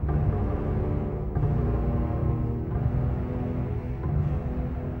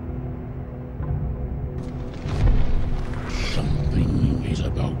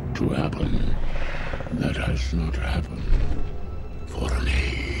has not happened for an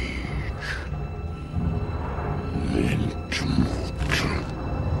age. Entmoot.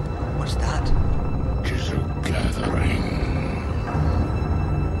 What's that? 'Tis a gathering.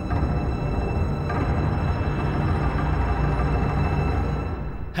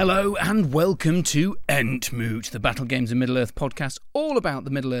 Hello and welcome to Entmoot, the Battle Games of Middle-earth podcast, all about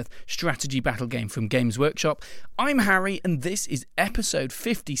the Middle-earth strategy battle game from Games Workshop. I'm Harry and this is episode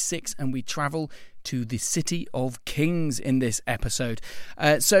 56 and we travel to the City of Kings in this episode.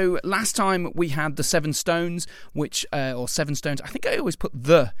 So last time we had the Seven Stones, or Seven Stones, I think I always put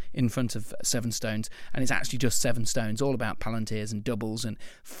the in front of Seven Stones, and it's actually just Seven Stones, all about Palantirs and doubles and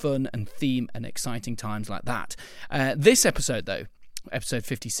fun and theme and exciting times like that. This episode though, episode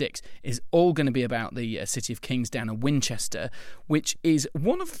 56, is all going to be about the City of Kings down in Winchester, which is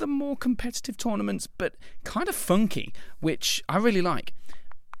one of the more competitive tournaments, but kind of funky, which I really like.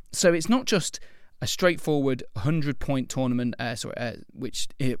 So it's not just a straightforward 100-point tournament, which,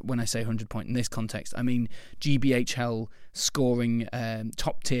 when I say 100-point in this context, I mean GBHL scoring,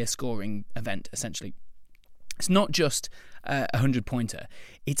 top-tier scoring event, essentially. It's not just a 100-pointer.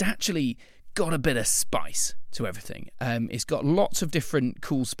 It's actually got a bit of spice to everything. It's got lots of different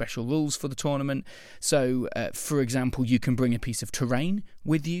cool special rules for the tournament. So, for example, you can bring a piece of terrain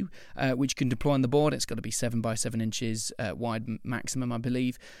with you, which you can deploy on the board. It's got to be 7 by 7 inches wide maximum, I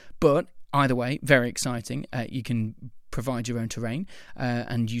believe. But either way, very exciting. You can provide your own terrain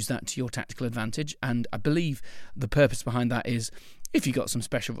and use that to your tactical advantage. And I believe the purpose behind that is if you've got some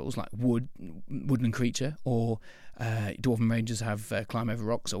special rules like woodland creature, or Dwarven Rangers have climb over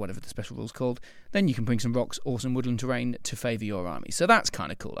rocks, or whatever the special rule's called, then you can bring some rocks or some woodland terrain to favour your army. So that's kind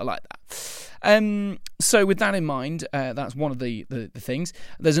of cool. I like that. So with that in mind, that's one of the things.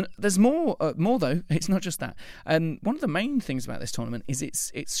 There's more though. It's not just that. One of the main things about this tournament is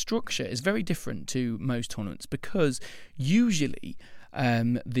its structure is very different to most tournaments, because usually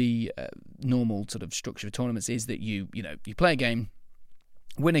the normal sort of structure of tournaments is that you play a game,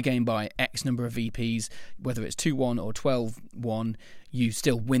 win a game by X number of VPs, whether it's 2-1 or 12-1, you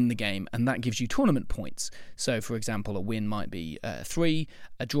still win the game, and that gives you tournament points. So, for example, a win might be 3,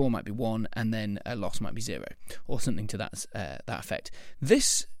 a draw might be 1, and then a loss might be 0, or something to that effect.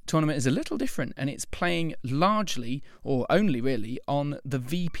 This tournament is a little different, and it's playing largely, or only really, on the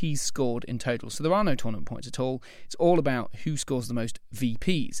VPs scored in total. So there are no tournament points at all. It's all about who scores the most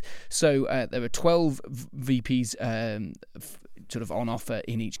VPs. So there are 12 VPs sort of on offer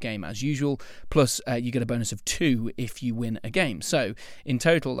in each game as usual, plus you get a bonus of 2 if you win a game. So in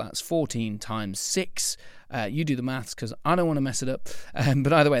total that's 14 times 6. You do the maths because I don't want to mess it up,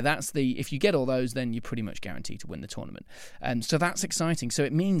 but either way, if you get all those, then you're pretty much guaranteed to win the tournament. So that's exciting. So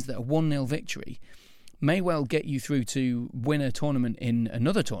it means that a 1-0 victory may well get you through to win a tournament in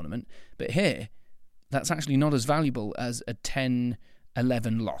another tournament, but here that's actually not as valuable as a 10-11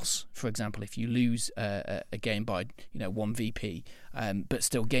 loss. For example, if you lose a game by 1 VP, but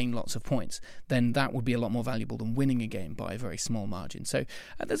still gain lots of points, then that would be a lot more valuable than winning a game by a very small margin. So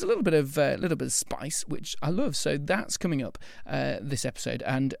there's a little bit of spice, which I love. So that's coming up this episode,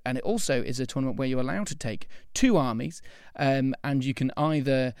 and it also is a tournament where you're allowed to take 2 armies, and you can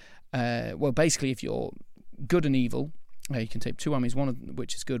either basically, if you're good and evil, you can take 2 armies, one of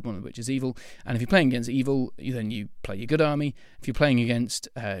which is good, one of which is evil. And if you're playing against evil, then you play your good army. If you're playing against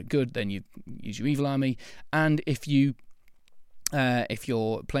good, then you use your evil army. And if you're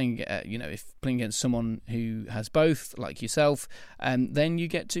playing, if playing against someone who has both, like yourself, then you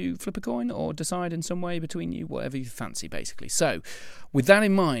get to flip a coin or decide in some way between you, whatever you fancy, basically. So, with that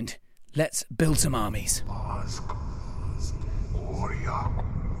in mind, let's build some armies.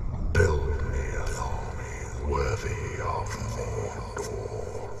 Build me an army worthy of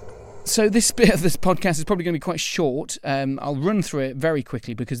Mordor. So this bit of this podcast is probably going to be quite short. I'll run through it very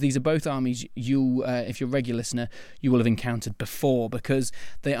quickly because these are both armies if you're a regular listener, you will have encountered before, because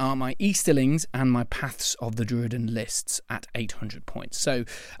they are my Easterlings and my Paths of the Druiden lists at 800 points. So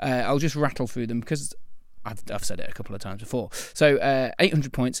I'll just rattle through them because I've said it a couple of times before. So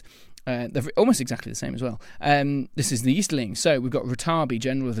 800 points. They're almost exactly the same as well. This is the Easterlings. So we've got Ratabi,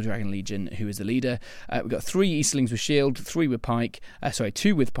 General of the Dragon Legion, who is the leader. We've got 3 Easterlings with shield, 2 with pike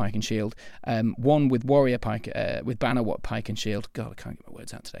and shield, 1 with warrior pike, with banner, pike and shield. God, I can't get my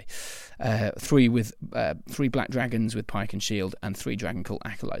words out today. 3 with 3 black dragons with pike and shield, and 3 dragon cult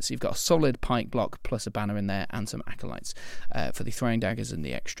acolytes. So you've got a solid pike block plus a banner in there, and some acolytes for the throwing daggers and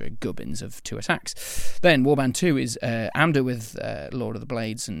the extra gubbins of 2 attacks. Then Warband 2 is Amda with Lord of the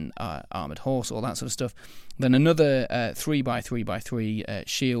Blades and armoured horse, all that sort of stuff. Then another 3x3x3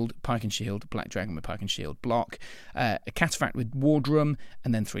 shield, pike and shield, black dragon with pike and shield block, a cataphract with war drum,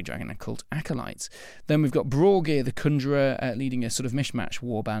 and then 3 dragon and cult acolytes. Then we've got Brawgear the Conjurer leading a sort of mishmash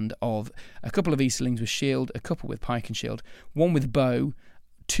warband of a couple of Easterlings with shield, a couple with pike and shield, one with bow,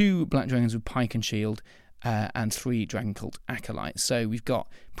 2 black dragons with pike and shield, and 3 Dragon Cult Acolytes. So we've got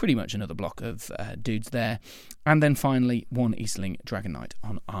pretty much another block of dudes there. And then finally, 1 Easterling Dragon Knight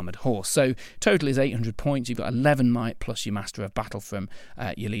on Armoured Horse. So total is 800 points. You've got 11 might plus your Master of Battle from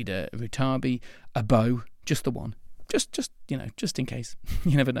your leader Rutabi, a bow, just the one. Just in case.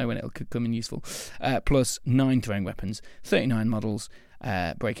 You never know when it'll come in useful. Plus 9 throwing weapons, 39 models,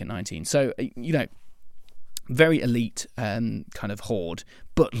 break at 19. So, very elite kind of horde,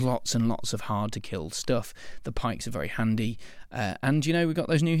 but lots and lots of hard to kill stuff. The pikes are very handy, and we've got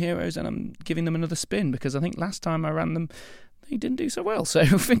those new heroes, and I'm giving them another spin because I think last time I ran them they didn't do so well, so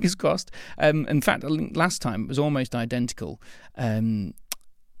fingers crossed. In fact, I think last time it was almost identical, the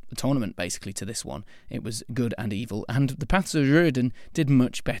tournament basically to this one. It was good and evil, and the Paths of Rhuidean did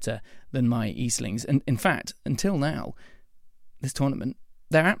much better than my Eastlings, and in fact until now this tournament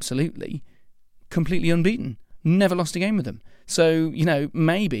they're absolutely completely unbeaten. Never lost a game with them. So,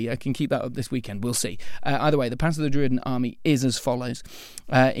 maybe I can keep that up this weekend. We'll see. Either way, the Paths of the Druidan army is as follows.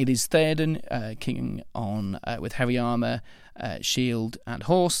 It is Theoden, king on with heavy armour, shield and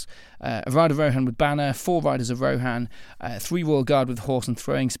horse, a Rider of Rohan with banner, 4 Riders of Rohan, 3 Royal Guard with horse and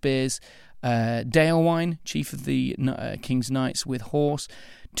throwing spears, Dalewine, chief of the King's Knights with horse,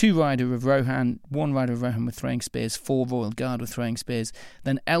 2 Rider of Rohan, 1 Rider of Rohan with throwing spears, 4 Royal Guard with throwing spears,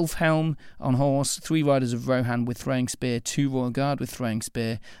 then Elfhelm on horse, 3 Riders of Rohan with throwing spear, 2 Royal Guard with throwing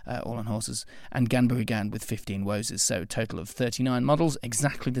spear, all on horses, and Ganburigan with 15 Woses, so a total of 39 models,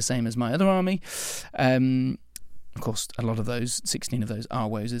 exactly the same as my other army. Of course, a lot of those, 16 of those are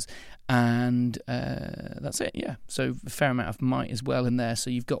Woses, and that's it, yeah. So a fair amount of might as well in there, so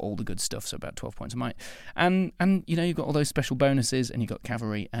you've got all the good stuff, so about 12 points of might. And you've got all those special bonuses, and you've got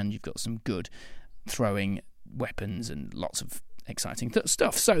cavalry, and you've got some good throwing weapons, and lots of exciting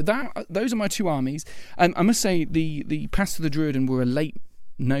stuff. So those are my 2 armies. I must say, the Paths of the Druidan were a late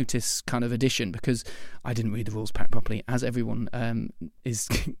notice kind of addition because I didn't read the rules pack properly, as everyone is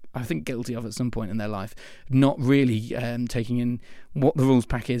I think guilty of at some point in their life, not really taking in what the rules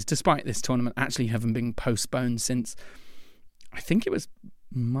pack is, despite this tournament actually having been postponed since I think it was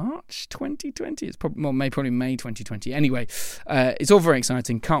March 2020. It's probably May 2020. Anyway, it's all very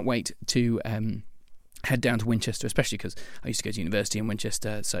exciting. Can't wait to head down to Winchester, especially because I used to go to university in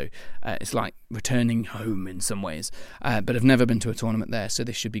Winchester, so it's like returning home in some ways, but I've never been to a tournament there, so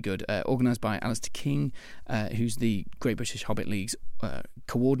this should be good. Organised by Alistair King, who's the Great British Hobbit League's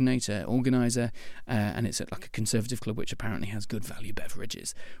coordinator, organiser, and it's at like a conservative club which apparently has good value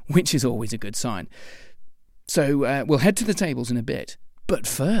beverages, which is always a good sign. So we'll head to the tables in a bit, but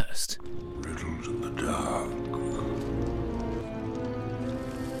first... Riddles in the dark.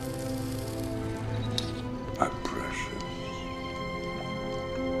 Are precious.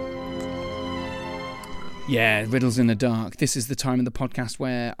 Yeah, Riddles in the Dark. This is the time in the podcast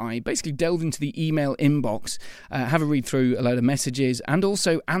where I basically delve into the email inbox, have a read through a load of messages, and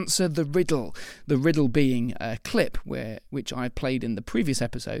also answer the riddle. The riddle being a clip which I played in the previous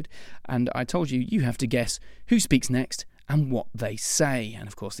episode, and I told you have to guess who speaks next and what they say. And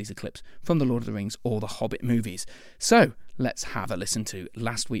of course, these are clips from The Lord of the Rings or The Hobbit movies. So let's have a listen to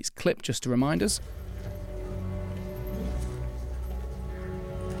last week's clip just to remind us.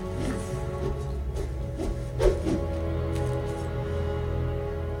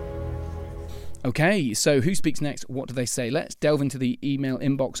 Okay, so who speaks next? What do they say? Let's delve into the email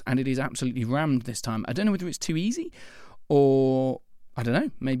inbox, and it is absolutely rammed this time. I don't know whether it's too easy, or I don't know.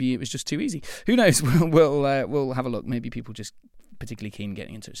 Maybe it was just too easy. Who knows? We'll have a look. Maybe people just particularly keen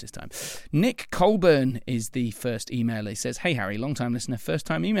getting in touch this time. Nick Colburn is the first emailer. He says, "Hey Harry, long time listener, first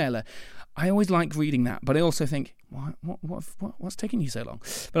time emailer. I always like reading that, but I also think, what's taking you so long?"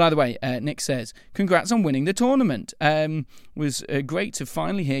 But either way, Nick says, "Congrats on winning the tournament. Was great to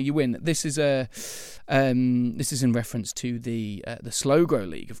finally hear you win. This is in reference to the Slowgrow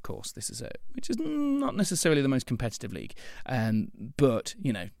League, of course. This is which is not necessarily the most competitive league, but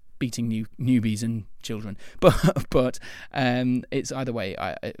beating newbies and children, but it's either way.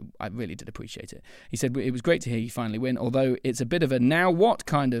 I really did appreciate it." He said, "It was great to hear you finally win, although it's a bit of a now what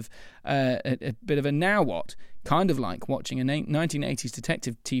kind of kind of like watching a 1980s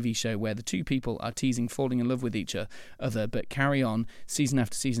detective TV show where the two people are teasing falling in love with each other, but carry on season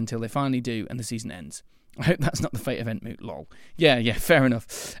after season till they finally do and the season ends. I hope that's not the fate of Entmoot, lol." Yeah, fair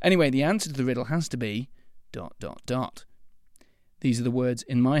enough. Anyway, the answer to the riddle has to be ... These are the words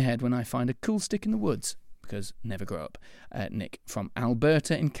in my head when I find a cool stick in the woods, because never grow up. Nick from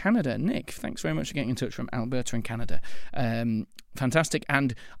Alberta in Canada. Nick, thanks very much for getting in touch from Alberta in Canada. Fantastic,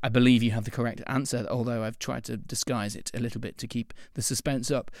 and I believe you have the correct answer, although I've tried to disguise it a little bit to keep the suspense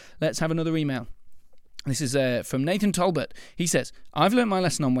up. Let's have another email. This is from Nathan Talbot. He says, I've learnt my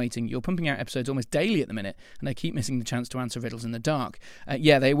lesson on waiting. You're pumping out episodes almost daily at the minute, and I keep missing the chance to answer riddles in the dark.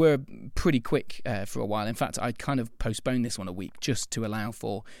 Yeah, they were pretty quick for a while. In fact, I kind of postponed this one a week just to allow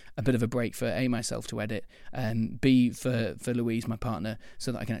for a bit of a break for A, myself to edit, B, for Louise, my partner,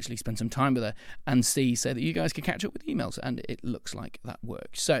 so that I can actually spend some time with her, and C, so that you guys can catch up with emails, and it looks like that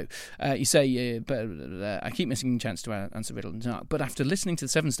worked. So, you say, I keep missing the chance to answer riddles in the dark, but after listening to the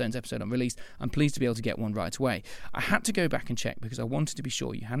Seven Stones episode on release, I'm pleased to be able to get one right away. I had to go back and check because I wanted to be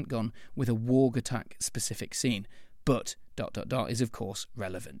sure you hadn't gone with a warg attack specific scene, but ... is of course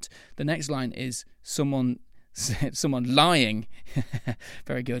relevant. The next line is someone lying.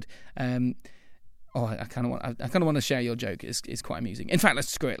 Very good. I kind of want to share your joke. It's quite amusing. In fact, let's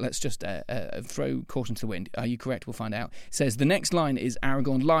screw it. Let's just throw caution to the wind. Are you correct? We'll find out. It says the next line is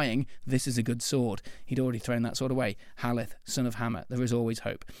Aragorn lying. This is a good sword. He'd already thrown that sword away. Haleth, son of Hammer. There is always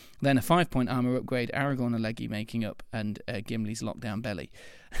hope. Then a 5-point armor upgrade. Aragorn and Leggy making up, and Gimli's lockdown belly.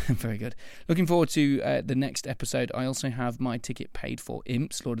 Very good. Looking forward to the next episode. I also have my ticket paid for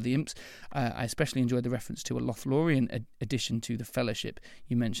Imps, Lord of the Imps. I especially enjoyed the reference to a Lothlorien addition to the Fellowship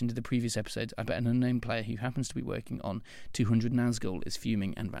you mentioned in the previous episodes. I bet an unnamed player who happens to be working on 200 Nazgul is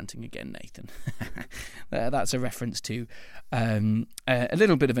fuming and ranting again, Nathan. That's a reference to a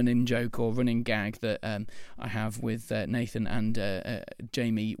little bit of an in-joke or running gag that I have with Nathan and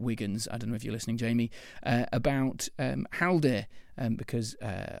Jamie Wiggins. I don't know if you're listening, Jamie, about Haldir. Because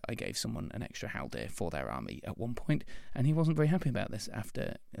I gave someone an extra Haldir for their army at one point, and he wasn't very happy about this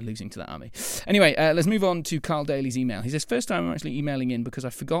after losing to that army. Anyway, let's move on to Carl Daly's email. He says, first time I'm actually emailing in because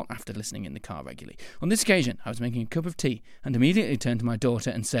I forgot after listening in the car regularly. On this occasion, I was making a cup of tea and immediately turned to my daughter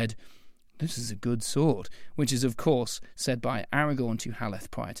and said, this is a good sword, which is, of course, said by Aragorn to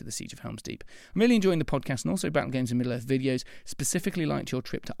Haleth prior to the Siege of Helm's Deep. I'm really enjoying the podcast and also Battle Games in Middle-earth videos, specifically liked your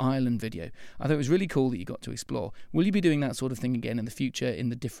trip to Ireland video. I thought it was really cool that you got to explore. Will you be doing that sort of thing again in the future in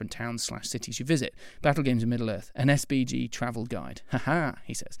the different towns/cities you visit? Battle Games in Middle-earth, an SBG travel guide. Haha,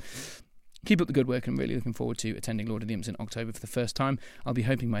 he says. Keep up the good work, and I'm really looking forward to attending Lord of the Imps in October for the first time. I'll be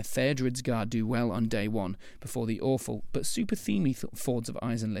hoping my Theodred's Guard do well on day 1 before the awful but super themey Fords of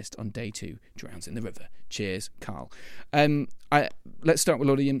Isenlist on day 2 drowns in the river. Cheers, Carl. Let's start with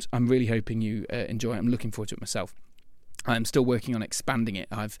Lord of the Imps. I'm really hoping you enjoy it. I'm looking forward to it myself. I'm still working on expanding it.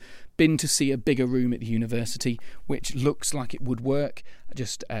 I've been to see a bigger room at the university, which looks like it would work. I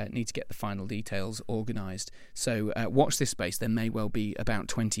just need to get the final details organised. So watch this space. There may well be about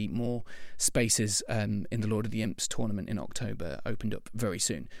 20 more spaces in the Lord of the Imps tournament in October, opened up very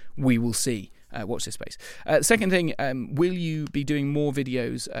soon. We will see. Watch this space. Second thing, will you be doing more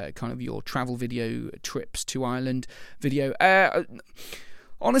videos, kind of your travel video, trips to Ireland video?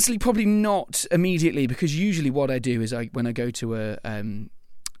 Honestly, probably not immediately, because usually what I do is when I go to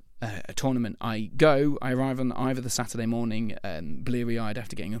a tournament, I arrive on either the Saturday morning, bleary-eyed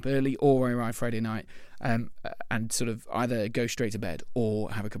after getting up early, or I arrive Friday night and sort of either go straight to bed or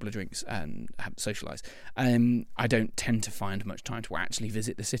have a couple of drinks and socialise. I don't tend to find much time to actually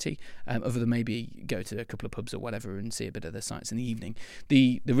visit the city, other than maybe go to a couple of pubs or whatever and see a bit of the sights in the evening.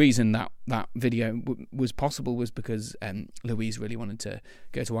 The reason that video was possible was because Louise really wanted to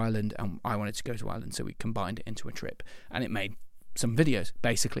go to Ireland, and I wanted to go to Ireland, so we combined it into a trip, and it made some videos,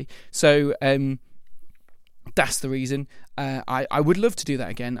 basically. So that's the reason. I would love to do that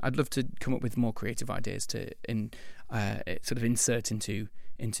again. I'd love to come up with more creative ideas to sort of insert into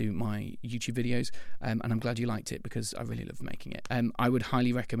my YouTube videos, and I'm glad you liked it because I really love making it. I would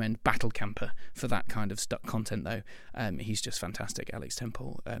highly recommend Battle Camper for that kind of content, though. He's just fantastic. Alex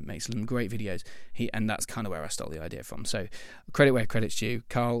Temple makes some great videos, and that's kind of where I stole the idea from. So credit where credit's due.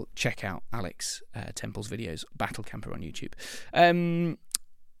 Carl, check out Alex Temple's videos, Battle Camper on YouTube.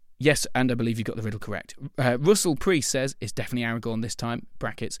 Yes, and I believe you got the riddle correct. Russell Priest says, it's definitely Aragorn this time,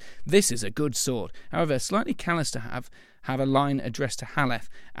 brackets. This is a good sword. However, slightly callous to have a line addressed to Haleth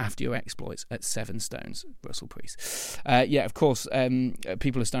after your exploits at Seven Stones, Russell Priest. Yeah, of course,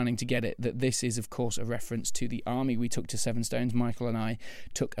 people are starting to get it, that this is, of course, a reference to the army we took to Seven Stones. Michael and I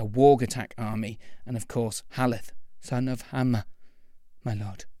took a warg attack army, and of course, Haleth, son of Hammer, my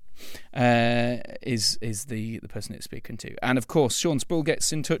lord, is the person it's speaking to. And of course, Sean Sproul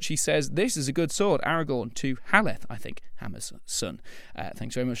gets in touch. He says, this is a good sword, Aragorn to Haleth, I think, Hammer's son.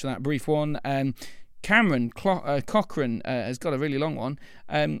 Thanks very much for that brief one. Cameron Cochrane has got a really long one.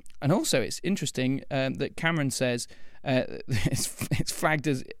 And also, it's interesting that Cameron says, It's flagged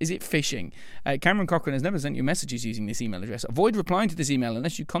as, is it phishing? Cameron Cochran has never sent you messages using this email address. Avoid replying to this email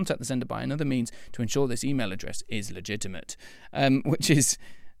unless you contact the sender by another means to ensure this email address is legitimate. Which is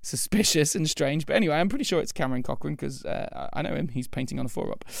suspicious and strange, but anyway, I'm pretty sure it's Cameron Cochran because I know him. He's painting on a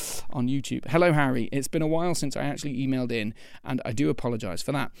 4-up on YouTube. Hello, Harry. It's been a while since I actually emailed in, and I do apologise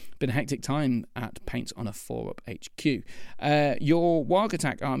for that. Been a hectic time at Paints on a 4-up HQ. Your Warg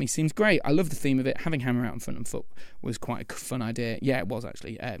Attack army seems great. I love the theme of it. Having Hammer out in front and foot was quite a fun idea. Yeah, it was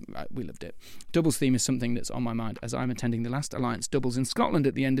actually. We loved it. Doubles theme is something that's on my mind as I'm attending the last Alliance Doubles in Scotland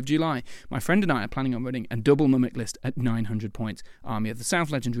at the end of July. My friend and I are planning on running a double Mimic list at 900 points. Army of the South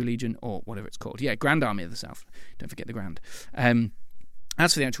Legendary Legion, or whatever it's called. Yeah, Grand Army of the South. Don't forget the Grand.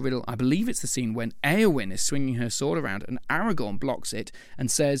 As for the actual riddle, I believe it's the scene when Éowyn is swinging her sword around and Aragorn blocks it and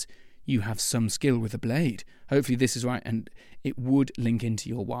says, "You have some skill with a blade." Hopefully this is right, and it would link into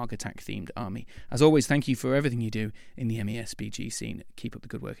your Warg Attack themed army. As always, thank you for everything you do in the MESBG scene. Keep up the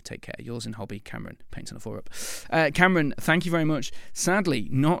good work and take care. Yours in hobby, Cameron, Paints on a 4-up. Cameron, thank you very much. Sadly,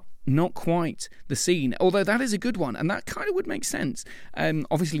 not quite the scene, although that is a good one, and that kind of would make sense.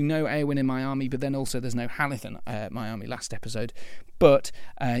 Obviously no Éowyn in my army, but then also there's no Haleth in my army last episode, but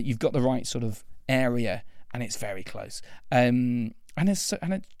you've got the right sort of area, and it's very close. And it's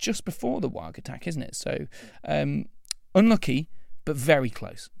just before the Warg Attack, isn't it? So unlucky, but very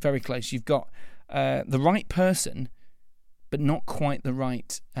close. Very close. You've got the right person, but not quite the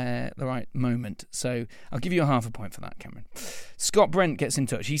right moment. So I'll give you a half a point for that, Cameron. Scott Brent gets in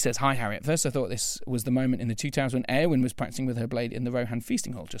touch. He says, "Hi, Harry. At first I thought this was the moment in the 2 towers when Éowyn was practicing with her blade in the Rohan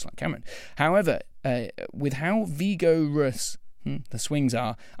feasting hall, just like Cameron. However, with how vigorous the swings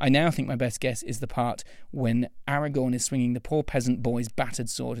are, I now think my best guess is the part when Aragorn is swinging the poor peasant boy's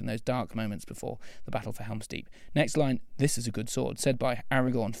battered sword in those dark moments before the battle for Helm's Deep. Next line, this is a good sword, said by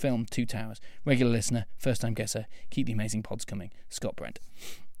Aragorn, film 2 Towers. Regular listener, first time guesser, keep the amazing pods coming. Scott Brent."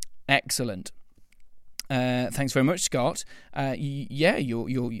 Excellent. Thanks very much, Scott.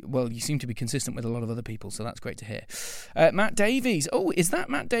 You seem to be consistent with a lot of other people, so that's great to hear. Matt Davies. Oh, is that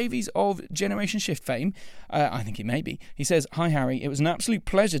Matt Davies of Generation Shift fame? I think it may be. He says, "Hi, Harry. It was an absolute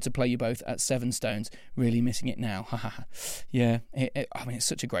pleasure to play you both at Seven Stones. Really missing it now." Yeah, it's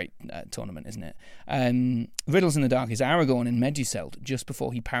such a great tournament, isn't it? Riddles in the Dark is Aragorn in Meduseld just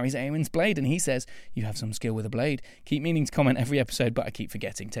before he parries Éowyn's blade, and he says, "You have some skill with a blade." Keep meaning to comment every episode, but I keep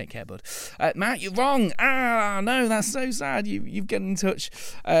forgetting. Take care, bud. Matt, you're wrong. No, that's so sad. You've got in touch.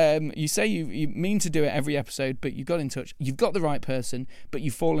 You say you mean to do it every episode, but you got in touch. You've got the right person, but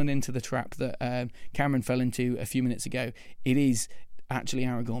you've fallen into the trap that Cameron fell into a few minutes ago. It is actually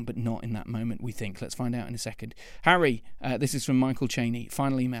Aragorn, but not in that moment, we think. Let's find out in a second. Harry, this is from Michael Cheney.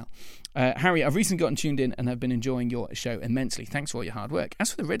 Final email. Harry, I've recently gotten tuned in and have been enjoying your show immensely. Thanks for all your hard work.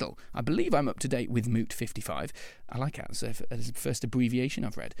 As for the riddle, I believe I'm up to date with Moot 55. I like that as the first abbreviation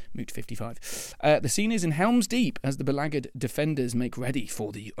I've read, Moot 55. The scene is in Helm's Deep as the belagged defenders make ready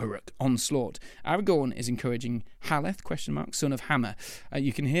for the Uruk onslaught. Aragorn is encouraging Haleth, son of Hammer.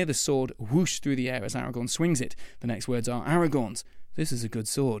 You can hear the sword whoosh through the air as Aragorn swings it. The next words are Aragorn's. "This is a good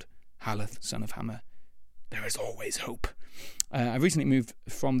sword. Haleth, son of Hammer. There is always hope." I recently moved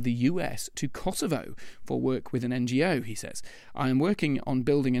from the US to Kosovo for work with an NGO, he says. I am working on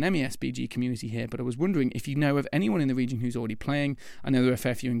building an MESBG community here, but I was wondering if you know of anyone in the region who's already playing. I know there are a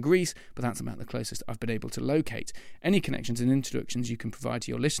fair few in Greece, but that's about the closest I've been able to locate. Any connections and introductions you can provide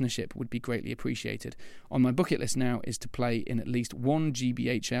to your listenership would be greatly appreciated. On my bucket list now is to play in at least one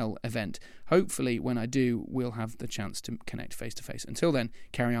GBHL event. Hopefully, when I do, we'll have the chance to connect face-to-face. Until then,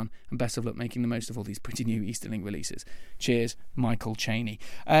 carry on, and best of luck making the most of all these pretty new Easterling releases. Cheers, Michael Cheney.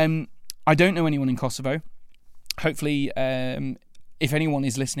 I don't know anyone in Kosovo. Hopefully, if anyone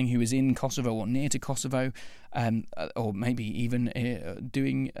is listening who is in Kosovo or near to Kosovo, or maybe even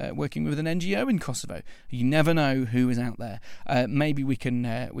working with an NGO in Kosovo, you never know who is out there. Maybe we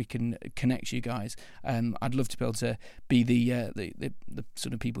can connect you guys. I'd love to be able to be the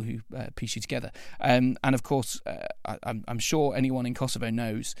sort of people who piece you together. And of course, I'm sure anyone in Kosovo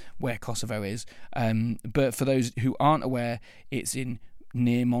knows where Kosovo is. But for those who aren't aware, it's in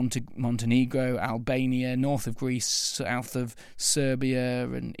near Montenegro, Albania, north of Greece, south of Serbia,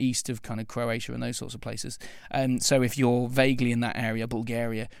 and east of kind of Croatia and those sorts of places. So if you're vaguely in that area,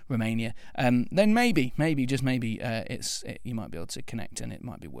 Bulgaria, Romania, then maybe, just maybe, you might be able to connect, and it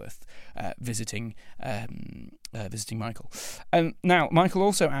might be worth visiting Michael. Now, Michael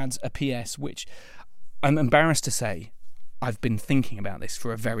also adds a PS, which I'm embarrassed to say I've been thinking about this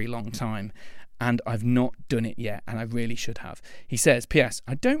for a very long time, and I've not done it yet, and I really should have. He says, "P.S.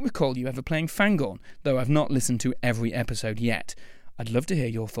 I don't recall you ever playing Fangorn, though I've not listened to every episode yet. I'd love to hear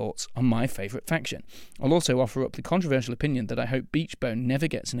your thoughts on my favourite faction. I'll also offer up the controversial opinion that I hope Beachbone never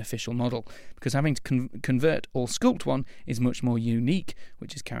gets an official model, because having to convert or sculpt one is much more unique,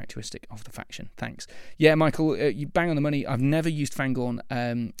 which is characteristic of the faction. Thanks. Yeah, Michael, you bang on the money. I've never used Fangorn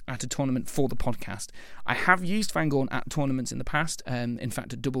at a tournament for the podcast. I have used Fangorn at tournaments in the past. In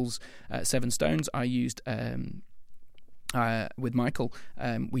fact, at Doubles 7 Stones, I used... with Michael,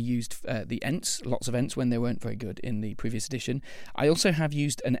 we used the Ents, lots of Ents when they weren't very good in the previous edition. I also have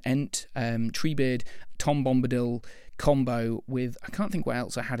used an Ent, Treebeard, Tom Bombadil combo with, I can't think what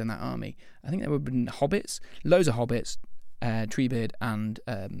else I had in that army. I think there would have been hobbits, loads of hobbits, Treebeard and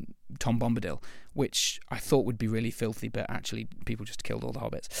Tom Bombadil, which I thought would be really filthy, but actually people just killed all the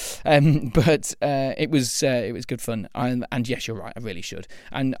hobbits. But it was good fun, and yes, you're right, I really should.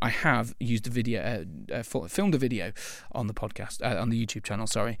 And I have used a video, filmed a video on the podcast, on the YouTube channel,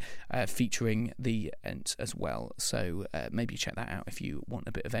 featuring the Ents as well. So maybe check that out if you want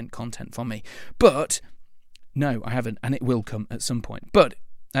a bit of Ent content from me. But no, I haven't, and it will come at some point. But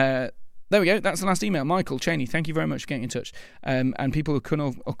there we go. That's the last email. Michael Cheney, thank you very much for getting in touch. And people can,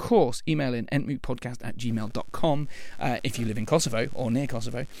 of course, email in entmootpodcast@gmail.com if you live in Kosovo or near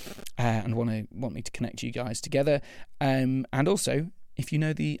Kosovo and want me to connect you guys together. And also, if you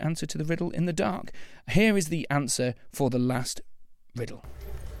know the answer to the riddle in the dark. Here is the answer for the last riddle.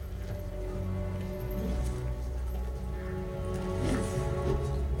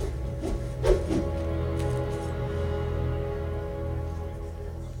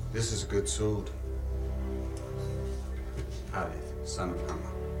 This is a good sword. Haleth, son of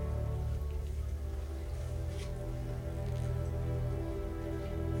Hammer.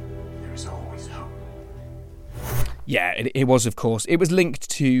 There is always hope. Yeah, it was, of course. It was linked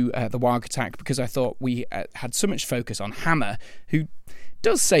to the Warg attack because I thought we had so much focus on Hammer, who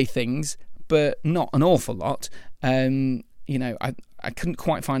does say things, but not an awful lot. I couldn't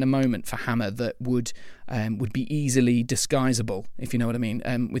quite find a moment for Hammer that would be easily disguisable, if you know what I mean.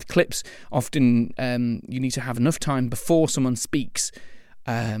 With clips, often you need to have enough time before someone speaks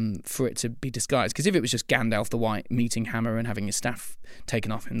for it to be disguised. Because if it was just Gandalf the White meeting Hammer and having his staff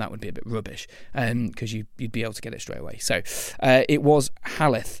taken off him, that would be a bit rubbish, because you'd be able to get it straight away. So it was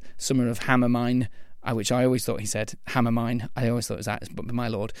Haleth, summoner of Hammermine, which I always thought he said hammer mine. I always thought it was that, but my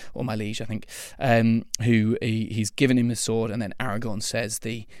lord or my liege, I think, who he's given him the sword, and then Aragorn says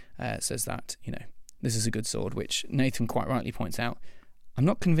that this is a good sword, which Nathan quite rightly points out. I'm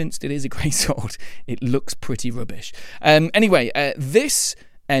not convinced it is a great sword. It looks pretty rubbish. Anyway, this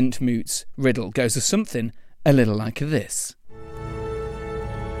Entmoot's riddle goes to something a little like this.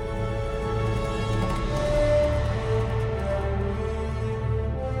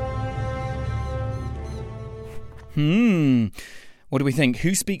 What do we think?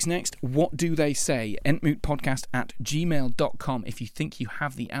 Who speaks next? What do they say? entmootpodcast@gmail.com if you think you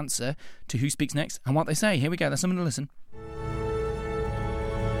have the answer to who speaks next and what they say. Here we go. There's someone to listen.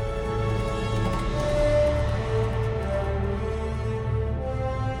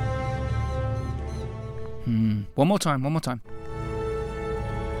 One more time.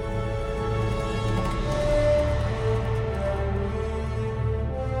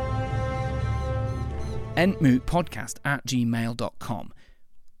 entmootpodcast@gmail.com.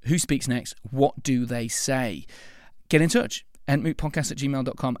 Who speaks next? What do they say? Get in touch.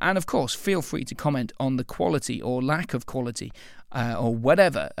 entmootpodcast@gmail.com. And of course, feel free to comment on the quality or lack of quality or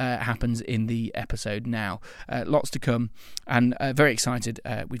whatever happens in the episode now. Lots to come, and very excited.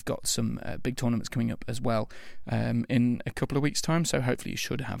 We've got some big tournaments coming up as well in a couple of weeks' time, so hopefully you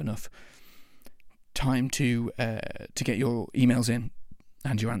should have enough time to get your emails in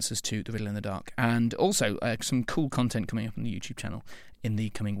and your answers to the riddle in the dark, and also some cool content coming up on the YouTube channel in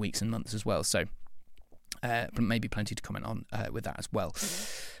the coming weeks and months as well. So maybe plenty to comment on with that as well.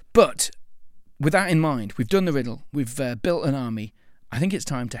 But with that in mind, we've done the riddle, we've built an army. I think it's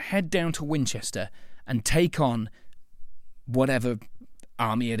time to head down to Winchester and take on whatever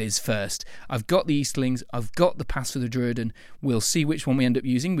army it is first. I've got the Eastlings, I've got the Pass for the Druiden. We'll see which one we end up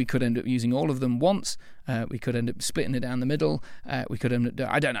using. We could end up using all of them once. We could end up splitting it down the middle. We could end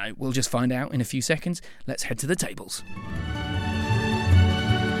up, I don't know, we'll just find out in a few seconds. Let's head to the tables.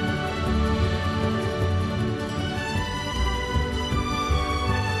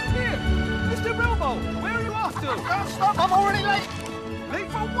 Where are you off to? Don't stop, I'm already late.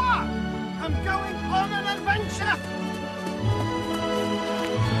 Late for what? I'm going on an adventure.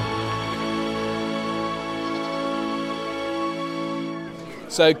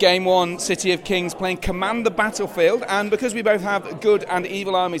 So game 1, City of Kings playing Command the Battlefield, and because we both have good and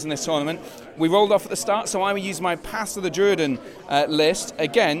evil armies in this tournament, we rolled off at the start, so I will use my Pass of the Druiden list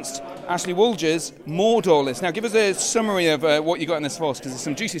against Ashley Woolger's Mordor list. Now give us a summary of what you got in this force, because there's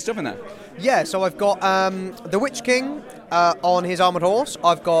some juicy stuff in there. Yeah, so I've got the Witch King on his armoured horse,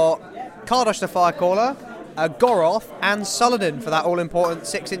 I've got Kardash the Firecaller, Goroth and Saladin for that all-important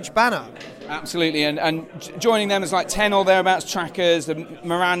 6-inch banner. Absolutely, and joining them is like 10 or thereabouts trackers, the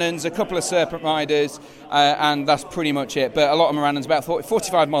Morannons, a couple of Serpent Riders, and that's pretty much it. But a lot of Morannons, about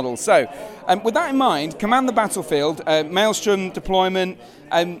 45 models. So, with that in mind, Command the Battlefield, Maelstrom deployment,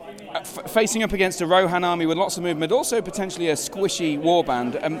 facing up against a Rohan army with lots of movement, also potentially a squishy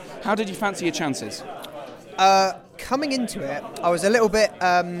warband. How did you fancy your chances? Coming into it, I was a little bit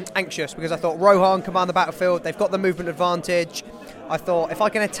anxious because I thought Rohan Command the Battlefield, they've got the movement advantage. I thought if I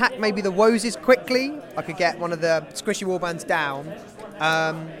can attack maybe the Woses quickly, I could get one of the squishy warbands down.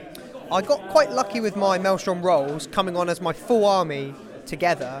 I got quite lucky with my Maelstrom rolls coming on as my full army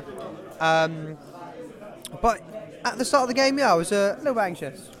together. But at the start of the game, I was a little bit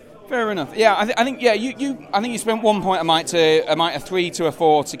anxious. Fair enough. Yeah, I think you spent 1 point a 3 to a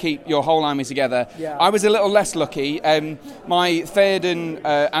 4 to keep your whole army together. Yeah. I was a little less lucky. My Theoden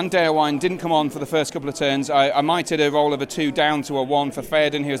and Daewine didn't come on for the first couple of turns. I mited a roll of a 2 down to a 1 for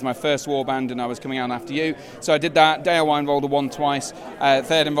Theoden. He was my first warband, and I was coming out after you. So I did that. Daewine rolled a 1 twice.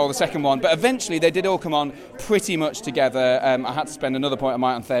 Theoden rolled the second one. But eventually they did all come on pretty much together. I had to spend another point of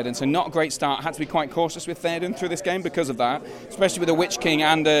might on Theoden, so not a great start. I had to be quite cautious with Theoden through this game because of that, especially with a Witch King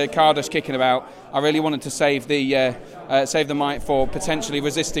and a Kardash kicking about. I really wanted to save the might for potentially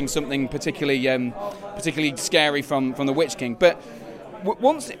resisting something particularly scary from the Witch King. But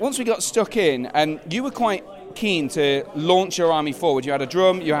once we got stuck in, you were quite keen to launch your army forward. You had a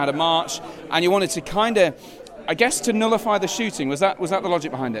drum, you had a march, and you wanted to kind of, I guess, to nullify the shooting. Was that the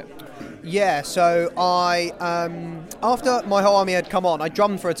logic behind it? Yeah, so I, after my whole army had come on, I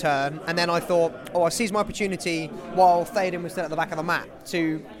drummed for a turn, and then I thought, I seized my opportunity while Theoden was still at the back of the map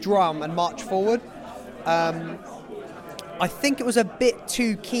to drum and march forward. I think it was a bit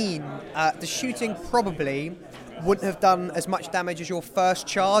too keen. The shooting probably wouldn't have done as much damage as your first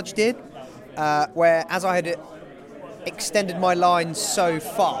charge did, where as I had extended my line so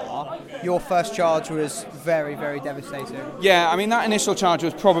far, your first charge was very, very devastating. Yeah, I mean that initial charge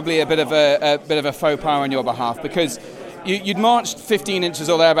was probably a bit of a faux pas on your behalf, because you'd marched 15 inches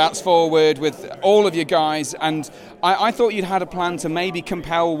or thereabouts forward with all of your guys, and I thought you'd had a plan to maybe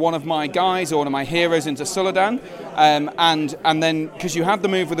compel one of my guys or one of my heroes into Suladan, and then because you had the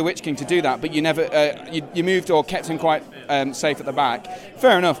move with the Witch King to do that, but you never you moved or kept him quite safe at the back.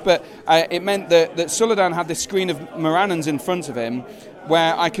 Fair enough, but it meant that Suladan had this screen of Morannons in front of him,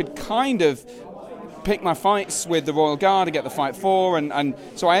 where I could kind of pick my fights with the Royal Guard to get the fight 4, and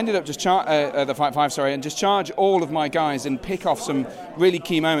so I ended up just the fight 5, and just charge all of my guys and pick off some really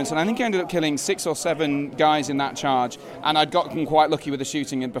key moments. And I think I ended up killing 6 or 7 guys in that charge, and I'd gotten quite lucky with the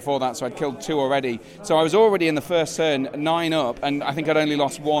shooting before that, so I'd killed 2 already. So I was already in the first turn 9 up, and I think I'd only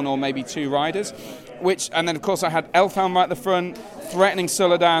lost 1 or maybe 2 riders. And then of course I had Elfhelm right at the front, threatening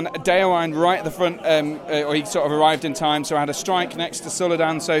Suladan, Daewine right at the front, or he sort of arrived in time, so I had a strike next to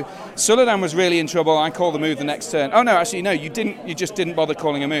Suladan. So Suladan was really in trouble. I called the move the next turn. Oh no, actually no, you didn't. You just didn't bother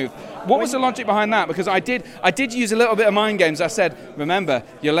calling a move. What was the logic behind that? Because I did use a little bit of mind games. I said, remember,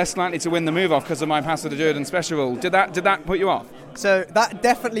 you're less likely to win the move off because of my Pass of the Druiden special rule. Did that put you off? So that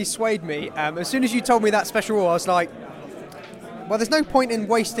definitely swayed me. As soon as you told me that special rule, I was like, well, there's no point in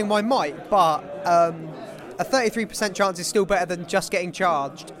wasting my might, but a 33% chance is still better than just getting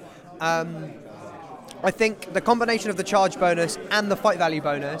charged. I think the combination of the charge bonus and the fight value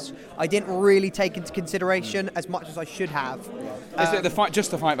bonus, I didn't really take into consideration as much as I should have. Is it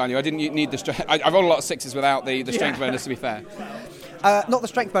just the fight value? I didn't need the strength. I rolled a lot of 6s without the strength bonus, to be fair. Not the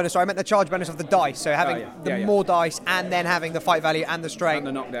strength bonus, sorry, I meant the charge bonus of the dice. So having more dice and then having the fight value and the strength. And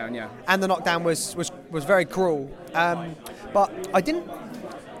the knockdown, yeah. And the knockdown was very cruel. But I didn't...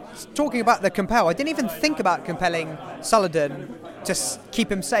 Talking about the compel, I didn't even think about compelling Saladin to keep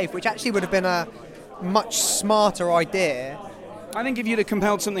him safe, which actually would have been a much smarter idea. I think if you'd have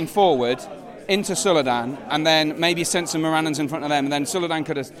compelled something forward into Suladan and then maybe sent some Morannons in front of them, and then Suladan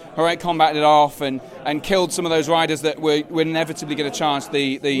could have heroic combated off and killed some of those riders that were inevitably going to charge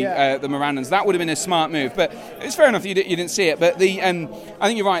the Morannons. That would have been a smart move, but it's fair enough you didn't see it. But I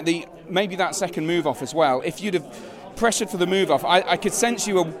think you're right. Maybe that second move off as well. If you'd have pressured for the move off, I could sense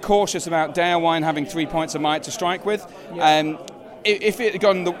you were cautious about Daewine having 3 points of might to strike with. If it had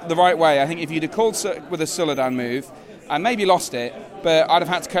gone the right way, I think if you'd have called with a Suladan move, and maybe lost it, but I'd have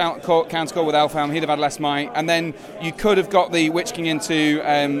had to counter-score with Elfhelm, he'd have had less might, and then you could have got the Witch King into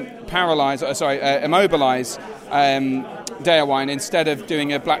immobilise Daewine instead of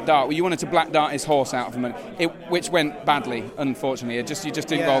doing a Black Dart. Well, you wanted to Black Dart his horse out of him, which went badly, unfortunately. You just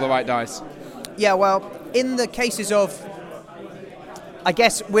didn't roll the right dice. Yeah, well, in the cases of, I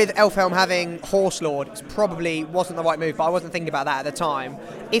guess with Elfhelm having Horse Lord, it probably wasn't the right move, but I wasn't thinking about that at the time.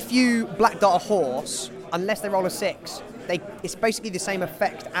 If you Black Dart a horse, unless they roll a 6, it's basically the same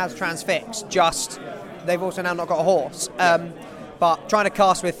effect as Transfix, just they've also now not got a horse. But trying to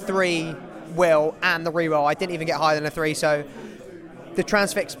cast with 3 will and the reroll, I didn't even get higher than a 3, so the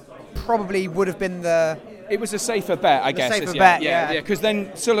Transfix probably would have been It was a safer bet, I guess. Safer bet, yeah. Because then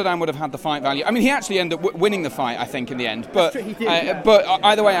Suladan would have had the fight value. I mean, he actually ended up winning the fight, I think, in the end. But He did. but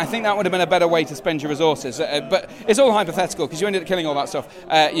either way, I think that would have been a better way to spend your resources. But it's all hypothetical because you ended up killing all that stuff.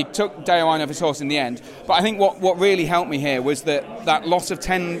 You took Daewine off his horse in the end. But I think what really helped me here was that loss of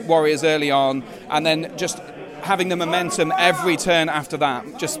 10 warriors early on, and then just having the momentum every turn after that.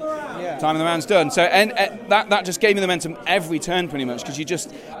 Just time of the round's done. So that just gave me the momentum every turn pretty much, because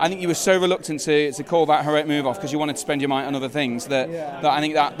I think you were so reluctant to call that heroic move off because you wanted to spend your might on other things that I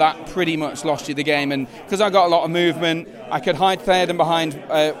think that pretty much lost you the game. And because I got a lot of movement, I could hide Theoden behind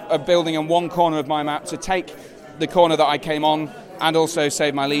a building in one corner of my map to take the corner that I came on and also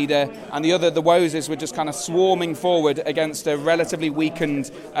save my leader, and the Woses were just kind of swarming forward against a relatively weakened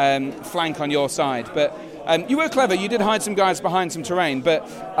flank on your side. But you were clever, you did hide some guys behind some terrain, but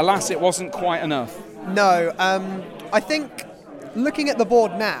alas, it wasn't quite enough. No, I think looking at the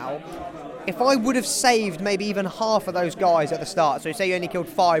board now, if I would have saved maybe even half of those guys at the start, so say you only killed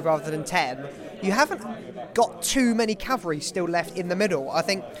 5 rather than 10, you haven't got too many cavalry still left in the middle. I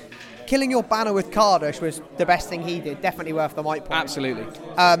think killing your banner with Kardash was the best thing he did, definitely worth the might point. Absolutely.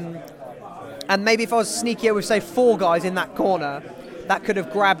 And maybe if I was sneakier with, say, 4 guys in that corner, that could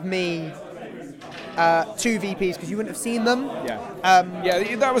have grabbed me 2 VPs because you wouldn't have seen them.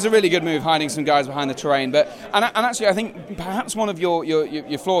 Yeah, that was a really good move, hiding some guys behind the terrain. But and actually, I think perhaps one of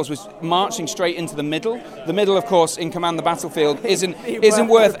your flaws was marching straight into the middle. The middle, of course, in Command the Battlefield isn't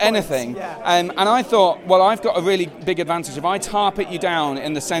worth anything. And I thought, well, I've got a really big advantage. If I tar pit you down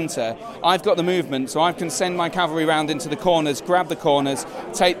in the centre, I've got the movement, so I can send my cavalry round into the corners, grab the corners,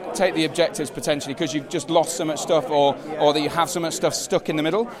 take the objectives potentially, because you've just lost so much stuff, or that you have so much stuff stuck in the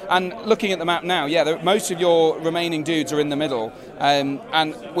middle. And looking at the map now, most of your remaining dudes are in the middle,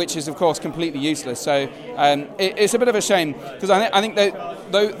 and which is of course completely useless. So it's a bit of a shame, because I think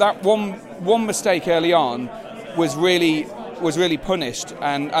that one mistake early on was really punished,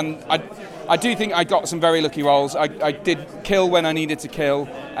 and I do think I got some very lucky rolls. I did kill when I needed to kill,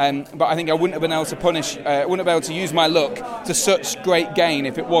 but I think I wouldn't have been able to punish. Wouldn't have been able to use my luck to such great gain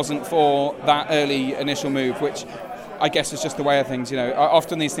if it wasn't for that early initial move, which I guess is just the way of things.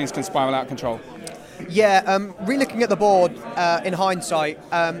 Often these things can spiral out of control. Yeah, re-looking at the board in hindsight,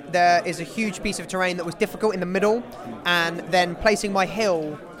 there is a huge piece of terrain that was difficult in the middle, and then placing my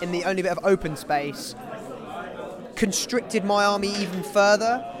hill in the only bit of open space constricted my army even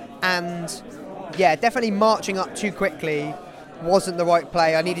further, and definitely marching up too quickly wasn't the right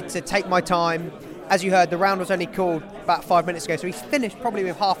play. I needed to take my time. As you heard, the round was only called about 5 minutes ago, so he finished probably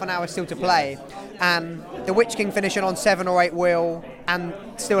with half an hour still to play, and the Witch King finishing on 7 or 8 will and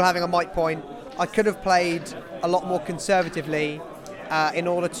still having a might point. I could have played a lot more conservatively in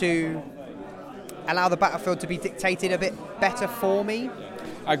order to allow the battlefield to be dictated a bit better for me.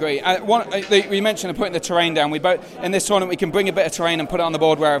 I agree. We mentioned putting the terrain down. In this tournament we can bring a bit of terrain and put it on the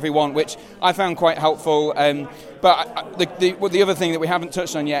board wherever we want, which I found quite helpful. But the other thing that we haven't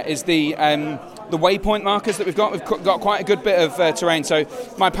touched on yet is the waypoint markers that we've got. We've got quite a good bit of terrain. So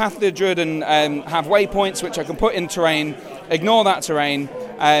my Path of the Druiden have waypoints which I can put in terrain, ignore that terrain,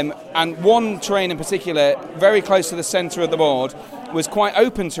 and one terrain in particular, very close to the centre of the board, was quite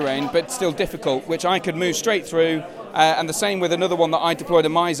open terrain but still difficult, which I could move straight through. And the same with another one that I deployed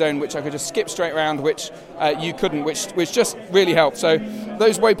in my zone, which I could just skip straight around, which you couldn't, which just really helped. So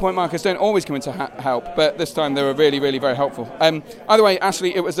those waypoint markers don't always come into help, but this time they were really, really very helpful. Either way,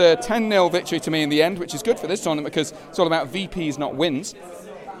 Ashley, it was a 10-0 victory to me in the end, which is good for this tournament because it's all about VPs, not wins.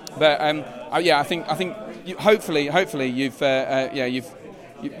 But I think hopefully you've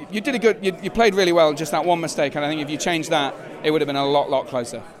you did a good. You played really well. Just that one mistake, and I think if you changed that, it would have been a lot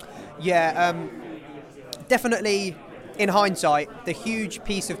closer. Yeah. Definitely, in hindsight, the huge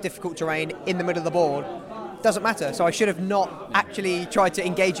piece of difficult terrain in the middle of the board doesn't matter. So I should have not actually tried to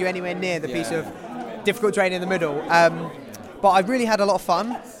engage you anywhere near the piece of difficult terrain in the middle. But I really had a lot of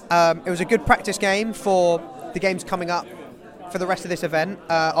fun. It was a good practice game for the games coming up for the rest of this event.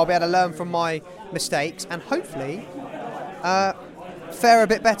 I'll be able to learn from my mistakes and hopefully fare a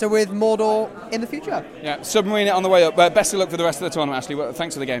bit better with Mordor in the future. Yeah, submarine it on the way up. Best of luck for the rest of the tournament, Ashley. Well,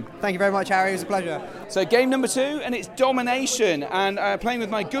 thanks for the game. Thank you very much, Harry. It was a pleasure. So game number 2, and it's Domination, and playing with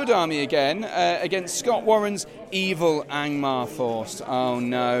my good army again against Scott Warren's evil Angmar force. Oh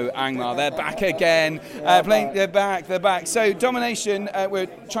no, Angmar, they're back again. They're back. So Domination, we're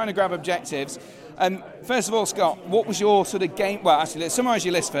trying to grab objectives. First of all, Scott, what was your sort of game? Well, actually, let's summarise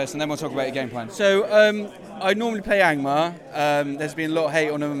your list first, and then we'll talk about your game plan. So I normally play Angmar. There's been a lot of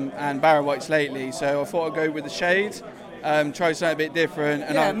hate on them and Barrow Whites lately, so I thought I'd go with the Shade. Try something a bit different.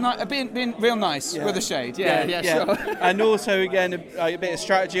 And being real nice with the Shade. Yeah, sure. And also, again, a bit of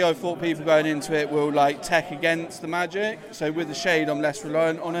strategy. I thought people going into it will like tech against the magic. So with the Shade, I'm less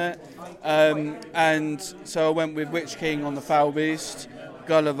reliant on it. And so I went with Witch King on the Foul Beast,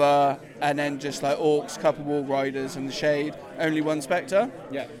 Gulliver, and then just like Orcs, couple Wall Riders, and the Shade. Only one Spectre.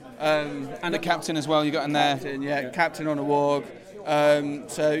 Yeah. And a captain as well. You got in there. Captain on a Warg. And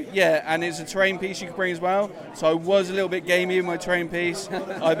it's a terrain piece you can bring as well. So I was a little bit gamey in my terrain piece.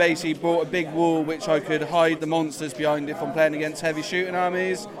 I basically brought a big wall which I could hide the monsters behind if I'm playing against heavy shooting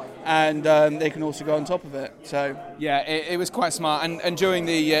armies, and they can also go on top of it. So it was quite smart. And during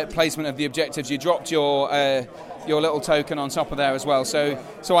the placement of the objectives, you dropped your little token on top of there as well. So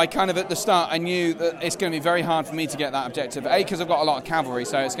I kind of at the start I knew that it's going to be very hard for me to get that objective. A, because I've got a lot of cavalry,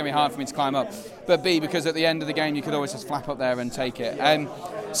 so it's going to be hard for me to climb up. But B, because at the end of the game you could always just flap up there and take it.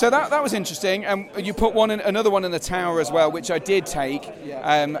 So that was interesting. You put another one in the tower as well, which I did take,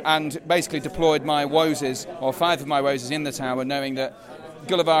 and basically deployed my Woses, or 5 of my Woses in the tower, knowing that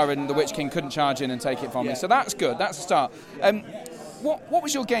Gulliver and the Witch King couldn't charge in and take it from me. So that's good. That's a start. What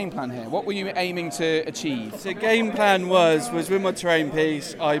was your game plan here? What were you aiming to achieve? So game plan was with my terrain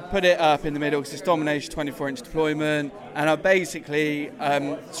piece, I put it up in the middle because it's Domination 24-inch deployment, and I basically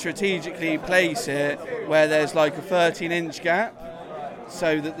strategically place it where there's like a 13-inch gap,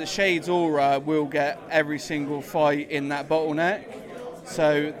 so that the Shade's aura will get every single fight in that bottleneck.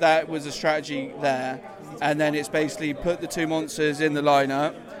 So that was a strategy there. And then it's basically put the 2 monsters in the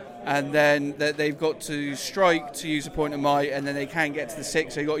lineup, and then they've got to strike to use a point of might, and then they can't get to the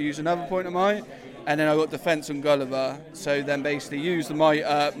 6, so you've got to use another point of might. And then I've got defense on Gulliver, so then basically use the might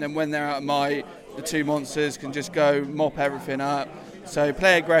up, and then when they're out of might, the 2 monsters can just go mop everything up. So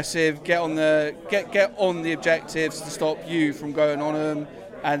play aggressive, get on the objectives to stop you from going on them,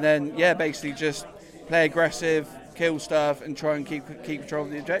 and then basically just play aggressive, kill stuff, and try and keep control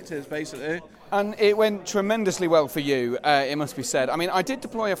of the objectives basically. And it went tremendously well for you, it must be said. I mean, I did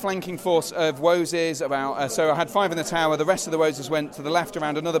deploy a flanking force of Woses, so I had 5 in the tower. The rest of the Woses went to the left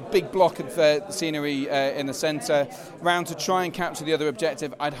around another big block of scenery in the centre, round to try and capture the other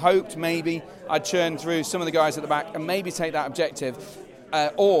objective. I'd hoped maybe I'd churn through some of the guys at the back and maybe take that objective.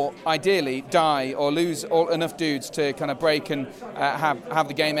 Or ideally die or lose enough dudes to kind of break and have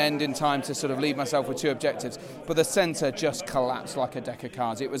the game end in time to sort of leave myself with 2 objectives. But the centre just collapsed like a deck of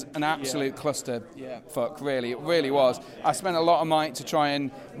cards. It was an absolute cluster fuck, really. It really was. I spent a lot of might to try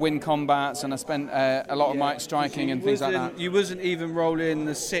and win combats, and I spent a lot of might striking and things like that. You wasn't even rolling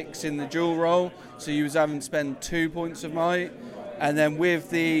the 6 in the dual roll, so you was having to spend 2 points of might. And then with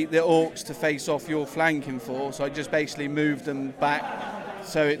the Orcs to face off your flanking force, I just basically moved them back,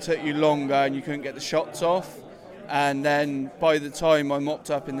 so it took you longer and you couldn't get the shots off. And then by the time I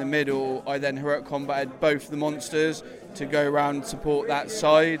mopped up in the middle, I then heroic combated both the monsters to go around and support that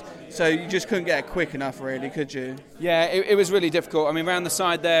side. So you just couldn't get it quick enough, really, could you? Yeah, it was really difficult. I mean, around the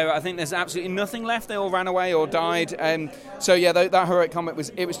side there, I think there's absolutely nothing left. They all ran away or died. That heroic combat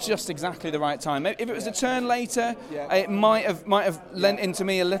was just exactly the right time. If it was a turn later, it might have lent into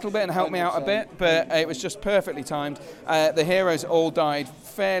me a little bit and helped me out a bit, but it was just perfectly timed. The heroes all died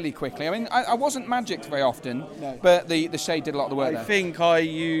fairly quickly. I mean, I wasn't magicked very often, but the Shade did a lot of the work there. I think I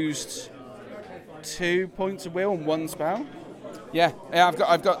used 2 points of will on 1 spell. Yeah,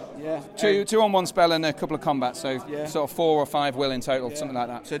 I've got two on 1 spell and a couple of combats, so sort of 4 or 5 will in total, something like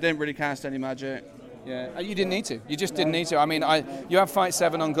that. So I didn't really cast any magic. Yeah, you didn't need to. You just didn't need to. I mean, you have fight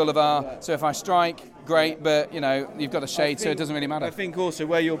 7 on Gulliver, so if I strike, great, but you've got a Shade, so it doesn't really matter. I think also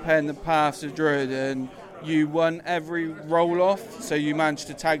where you're playing the Paths of Druiden, you won every roll off, so you managed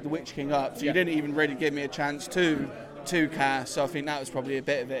to tag the Witch King up. So you didn't even really give me a chance to cast. So I think that was probably a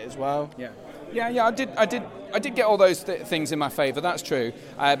bit of it as well. Yeah, I did get all those things in my favour. That's true.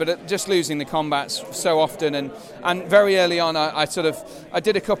 But just losing the combats so often, and very early on, I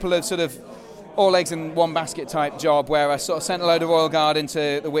did a couple of sort of all eggs in one basket type job where I sort of sent a load of Royal Guard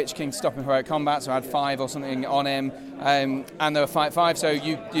into the Witch King to stop him heroic combat. So I had 5 or something on him, and there were fight 5. So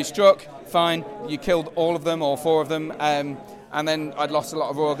you struck, fine. You killed all of them or 4 of them. and then I'd lost a lot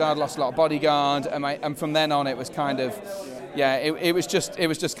of Royal Guard, lost a lot of Bodyguard, and from then on it was kind of, it was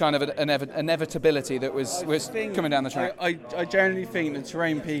just kind of an inevitability that was coming down the track. I generally think the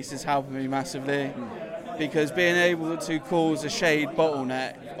terrain piece is helping me massively, because being able to cause a shade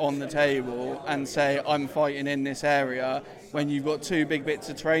bottleneck on the table and say I'm fighting in this area when you've got 2 big bits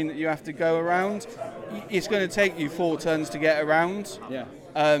of terrain that you have to go around, it's going to take you 4 turns to get around. Yeah.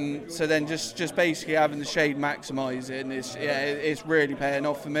 So then just basically having the shade maximise it, and it's really paying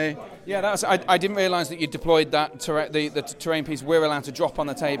off for me. Yeah, I didn't realise that you deployed that the terrain piece we're allowed to drop on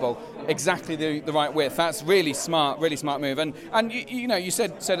the table exactly the right width. That's really smart move. And you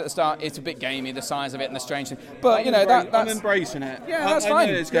said at the start it's a bit gamey, the size of it and the strange thing. But I'm embracing it. Yeah, that's fine.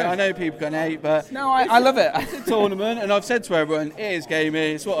 I know people can hate, but no, I love it. It's a tournament, and I've said to everyone, it is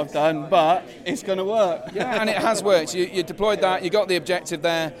gamey. It's what I've done, but it's going to work. Yeah, and it has worked. You deployed that. You got the objective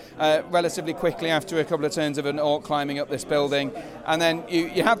there relatively quickly after a couple of turns of an orc climbing up this building, and then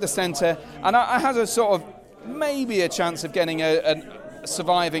you have the centre. And I had a sort of maybe a chance of getting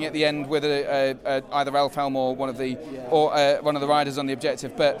surviving at the end with either Elfhelm or one of the riders on the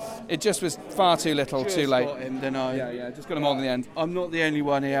objective, but it just was far too little, too late. Got him, didn't I? Yeah, just got him all in the end. I'm not the only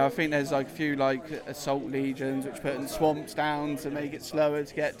one here. I think there's like a few assault legions which put swamps down to make it slower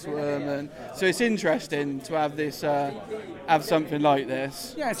to get to them, and so it's interesting to have this have something like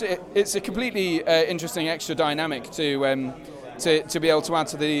this. Yeah, it's a completely interesting extra dynamic to be able to add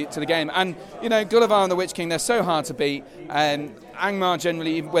to the game. And Gullivar and the Witch King, they're so hard to beat. Angmar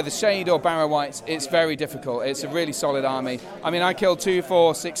generally, whether Shade or Barrow Whites, it's very difficult. It's a really solid army. I mean, I killed 2,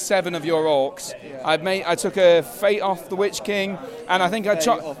 4, 6, 7 of your orcs. I took a fate off the Witch King, and I think I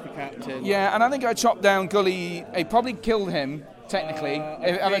chopped off the captain. Yeah, and I think I chopped down Gully. I probably killed him. Technically,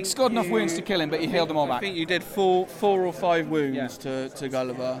 I've scored enough wounds to kill him, but he healed them all back. I think you did 4 or 5 wounds to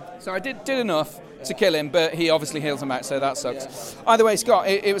Gulliver. So I did enough to kill him, but he obviously heals him back, so that sucks. Yeah. Either way, Scott,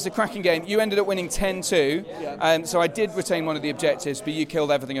 it was a cracking game. You ended up winning 10-2, so I did retain one of the objectives, but you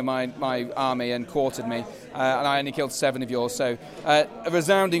killed everything in my army and quartered me, and I only killed 7 of yours, so a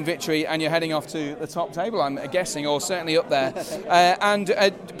resounding victory, and you're heading off to the top table, I'm guessing, or certainly up there. And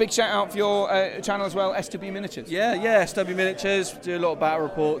a big shout out for your channel as well, SW Miniatures. Yeah, SW Miniatures, do a lot of battle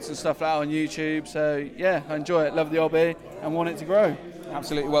reports and stuff like that on YouTube, so yeah, I enjoy it, love the hobby, and want it to grow.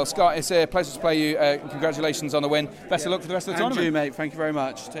 Absolutely. Well, Scott, it's a pleasure to play you. Congratulations on the win. Best of luck for the rest of the tournament. And you, mate. Thank you very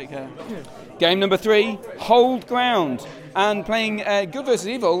much. Take care. Game number 3, Hold Ground. And playing Good versus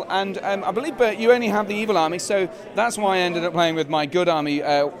Evil. And I believe, Bert, you only have the Evil army, so that's why I ended up playing with my Good army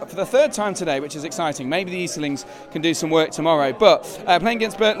for the 3rd time today, which is exciting. Maybe the Easterlings can do some work tomorrow. But playing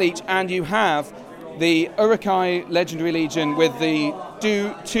against Bert Leach, and you have the Uruk-hai Legendary Legion with the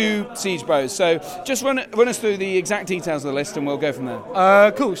 2 Siege Bows. So just run us through the exact details of the list and we'll go from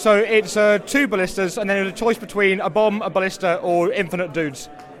there. Cool. So it's 2 ballistas and then there's a choice between a bomb, a ballista or infinite dudes.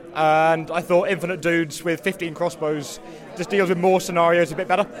 And I thought infinite dudes with 15 crossbows just deals with more scenarios a bit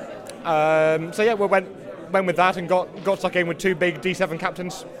better. So yeah, we went with that and got stuck in with 2 big D7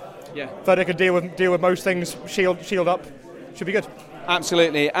 captains. Yeah. So they could deal with most things, shield up. Should be good.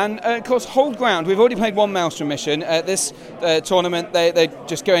 Absolutely, and of course Hold Ground, we've already played one Maelstrom mission. This tournament they're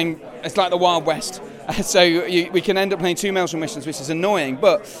just going, it's like the Wild West, so we can end up playing 2 Maelstrom missions, which is annoying,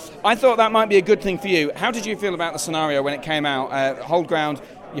 but I thought that might be a good thing for you. How did you feel about the scenario when it came out? Hold Ground,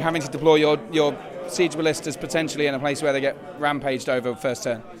 you're having to deploy your siege ballistas potentially in a place where they get rampaged over first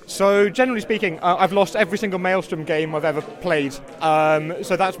turn. So generally speaking, I've lost every single Maelstrom game I've ever played,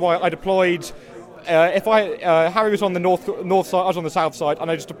 so that's why I deployed. Harry was on the north side, I was on the south side, and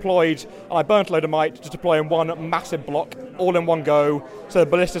I just deployed, and I burnt a load of might, just deploying one massive block, all in one go, so the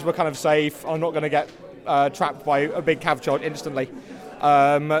ballistas were kind of safe. I'm not going to get trapped by a big cav charge instantly.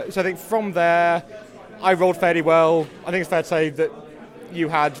 So I think from there, I rolled fairly well. I think it's fair to say that you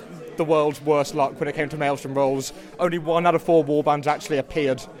had the world's worst luck when it came to Maelstrom rolls. Only 1 out of 4 warbands actually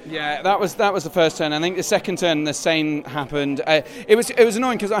appeared. Yeah, that was the first turn. I think the second turn the same happened. It was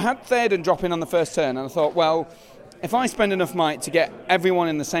annoying because I had Theoden drop in on the first turn, and I thought, well, if I spend enough might to get everyone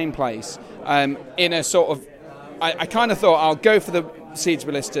in the same place, in a sort of, I kind of thought I'll go for the siege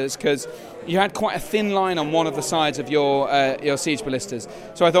ballistas because you had quite a thin line on one of the sides of your siege ballistas.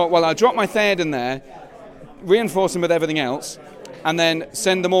 So I thought, well, I'll drop my Theoden there, reinforce them with everything else, and then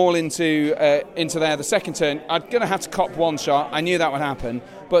send them all into there the second turn. I'm going to have to cop 1 shot. I knew that would happen.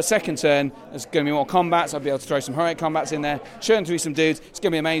 But second turn, there's going to be more combats. I'll be able to throw some heroic combats in there, churn through some dudes. It's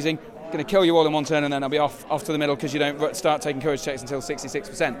going to be amazing. I'm going to kill you all in 1 turn, and then I'll be off to the middle because you don't start taking courage checks until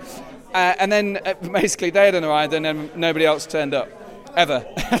 66%. And then basically they had arrived, and then nobody else turned up. Ever.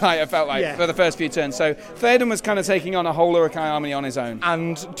 I felt like for the first few turns. So Theoden was kind of taking on a whole Uruk-hai army on his own.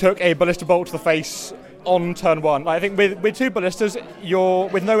 And took a ballista bolt to the face on turn one. I think with two ballistas, you're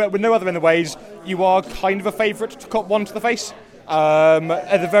with no other in the ways, you are kind of a favourite to cop one to the face.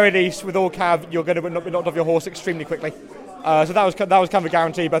 At the very least, with all cav, you're going to be knocked off your horse extremely quickly. So that was kind of a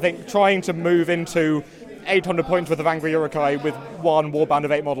guarantee. But I think trying to move into 800 points worth of Angry Urukai with one warband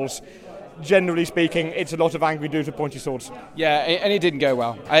of 8 models, generally speaking, it's a lot of angry dudes with pointy swords. Yeah, and it didn't go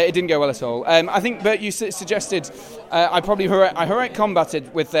well. It didn't go well at all. I think, but you suggested I heroic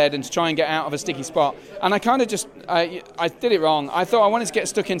combated with Theoden to try and get out of a sticky spot, and I kind of just I did it wrong. I thought I wanted to get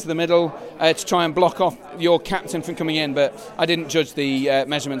stuck into the middle to try and block off your captain from coming in, but I didn't judge the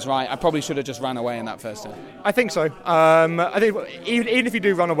measurements right. I probably should have just ran away in that first turn. I think so. I think even if you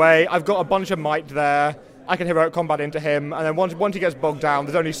do run away, I've got a bunch of might there. I can heroic combat into him, and then once he gets bogged down,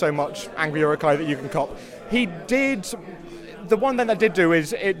 there's only so much Angry Urukai that you can cop. He did... The one thing that did do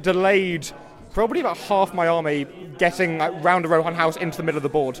is it delayed probably about half my army getting round a Rohan house into the middle of the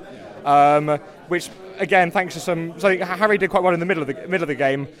board, which, again, thanks to some... So Harry did quite well in the middle of the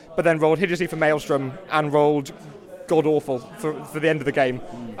game, but then rolled hideously for Maelstrom and rolled god-awful for the end of the game.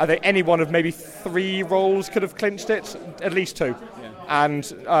 I think any one of maybe 3 rolls could have clinched it, at least 2. Yeah. And...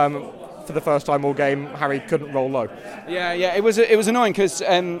 for the first time all game, Harry couldn't roll low. Yeah, it was annoying because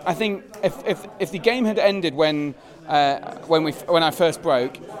I think if the game had ended when I first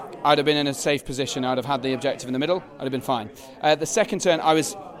broke, I'd have been in a safe position. I'd have had the objective in the middle. I'd have been fine. The second turn,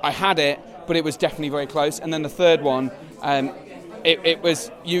 I had it, but it was definitely very close. And then the third one, it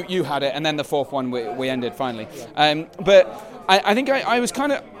was you had it, and then the fourth one we ended finally. But I think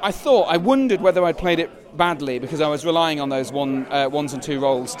I wondered whether I'd played it badly because I was relying on those ones and 2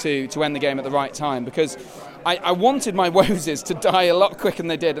 rolls to end the game at the right time, because I wanted my Woses to die a lot quicker than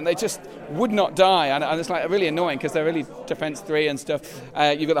they did, and they just would not die, and it's like really annoying because they're really defense 3 and stuff.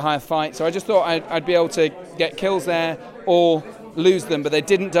 You've got the higher fight, so I just thought I'd be able to get kills there or lose them, but they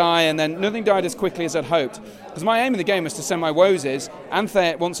didn't die, and then nothing died as quickly as I'd hoped, because my aim in the game was to send my Woses and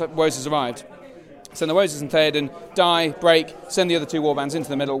once Woses arrived, send the Woses and Theoden, die, break, send the other 2 warbands into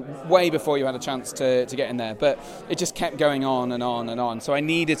the middle way before you had a chance to get in there. But it just kept going on and on and on. So I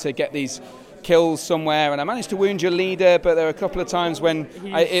needed to get these kills somewhere, and I managed to wound your leader, but there were a couple of times when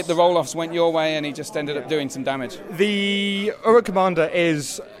the roll-offs went your way and he just ended up doing some damage. The Uruk Commander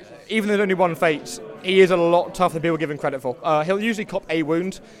is, even though there's only 1 fate, he is a lot tougher than people give him credit for. He'll usually cop a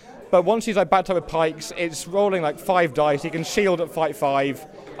wound, but once he's backed up with pikes, it's rolling 5 dice. He can shield at fight 5.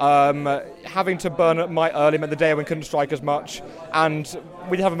 Having to burn at might early meant the Daewin couldn't strike as much, and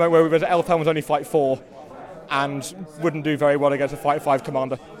we have a moment where Elfhelm was only fight 4 and wouldn't do very well against a fight 5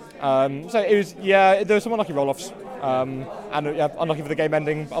 commander. So it was, there were some unlucky roll-offs, and unlucky for the game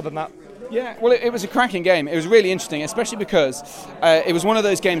ending other than that. Yeah, well, it was a cracking game. It was really interesting, especially because it was one of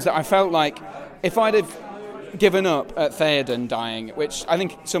those games that I felt like if I'd have given up at Theoden dying, which I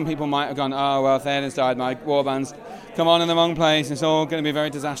think some people might have gone, oh, well, Theoden's died, my warband's come on in the wrong place, it's all going to be very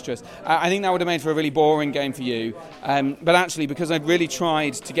disastrous. I think that would have made for a really boring game for you. But actually, because I'd really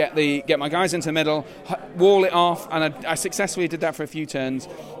tried to get my guys into the middle, wall it off, and I successfully did that for a few turns,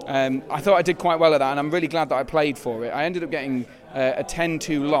 I thought I did quite well at that, and I'm really glad that I played for it. I ended up getting a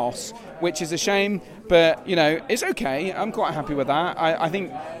 10-2 loss, which is a shame, but it's okay. I'm quite happy with that. I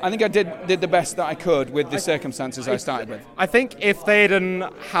think I did the best that I could with the circumstances I started with. I think if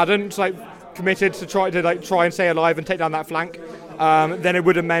Theoden hadn't committed to try and stay alive and take down that flank, then it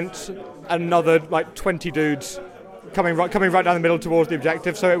would have meant another 20 dudes coming right down the middle towards the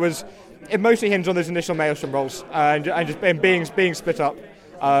objective. So it mostly hinged on those initial Maelstrom rolls and just being split up.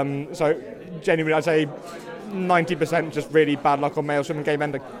 So genuinely, I'd say 90% just really bad luck on Maelstrom and game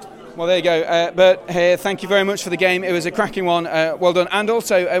ending. Well, there you go. But here, thank you very much for the game. It was a cracking one. Well done. And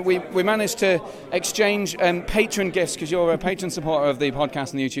also, we managed to exchange patron gifts, because you're a patron supporter of the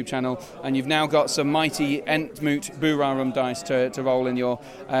podcast and the YouTube channel, and you've now got some mighty Entmoot Burarum dice to roll in your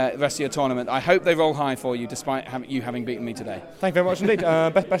rest of your tournament. I hope they roll high for you, despite you having beaten me today. Thank you very much indeed.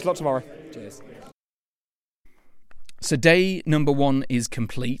 Best luck tomorrow. Cheers. So day number 1 is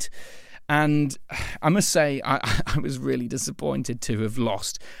complete. And I must say, I was really disappointed to have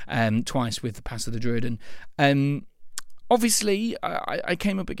lost twice with the Pass of the Druiden. Obviously, I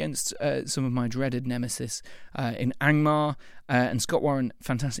came up against some of my dreaded nemesis in Angmar, and Scott Warren,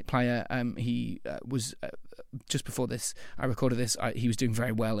 fantastic player. He was, just before this, I recorded this, he was doing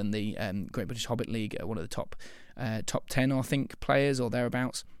very well in the Great British Hobbit League, one of the top 10, I think, players or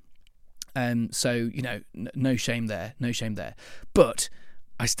thereabouts. So, no shame there, But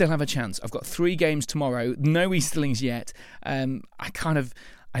I still have a chance. I've got 3 games tomorrow, no Easterlings yet. I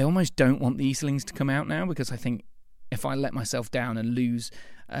almost don't want the Easterlings to come out now, because I think if I let myself down and lose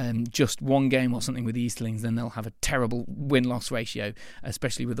just one game or something with the Easterlings, then they'll have a terrible win-loss ratio,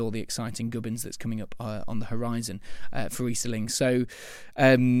 especially with all the exciting gubbins that's coming up on the horizon for Easterlings. So,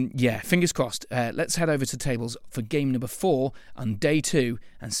 fingers crossed. Let's head over to tables for game number 4 on day 2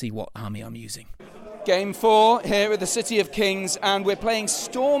 and see what army I'm using. Game 4 here at the City of Kings, and we're playing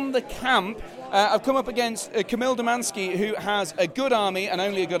Storm the Camp. I've come up against Kamil Domansky, who has a good army, and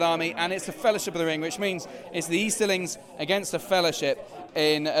only a good army, and it's the Fellowship of the Ring, which means it's the Easterlings against the Fellowship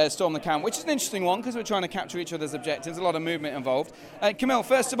in Storm the Camp, which is an interesting one because we're trying to capture each other's objectives. A lot of movement involved. Kamil,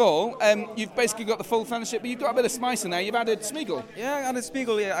 first of all, you've basically got the full Fellowship, but you've got a bit of spice in there. You've added Smeagol. Yeah, I added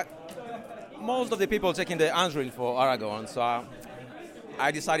Smeagol. Yeah. Most of the people taking the Andril for Aragorn, so I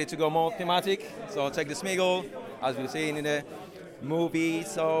decided to go more thematic. So I'll take the Smeagol, as we've seen in the movie.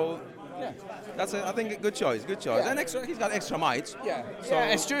 So yeah, that's I think a good choice. Yeah. And he's got extra might. Yeah,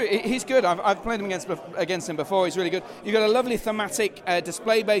 it's true. He's good. I've played him against him before. He's really good. You've got a lovely thematic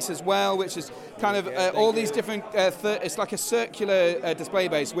display base as well, which is kind of all these different. It's like a circular display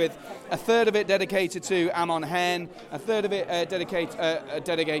base with a third of it dedicated to Amon Hen, a third of it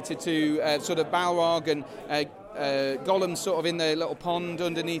dedicated to sort of Balrog and. Gollum sort of in the little pond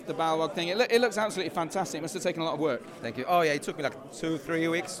underneath the Balrog thing. It looks absolutely fantastic. It must have taken a lot of work. Thank you. Oh yeah, it took me like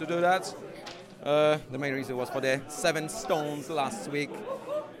 2-3 weeks to do that. The main reason was for the 7 stones last week.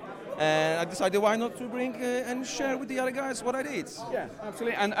 And I decided why not to bring and share with the other guys what I did. Yeah,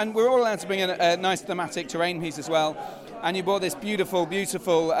 absolutely. And we're all allowed to bring in a nice thematic terrain piece as well. And you bought this beautiful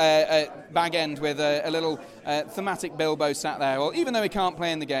bag end with a little thematic Bilbo sat there. Well, even though he can't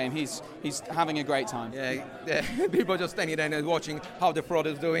play in the game, he's having a great time. Yeah. People just standing there and watching how the Frodo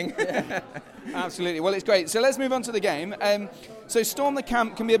is doing. Yeah. Absolutely. Well, it's great. So let's move on to the game. So Storm the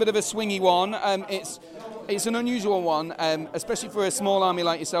Camp can be a bit of a swingy one. It's an unusual one, especially for a small army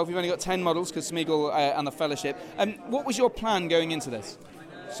like yourself. You've only got 10 models because Smeagol and the Fellowship. What was your plan going into this?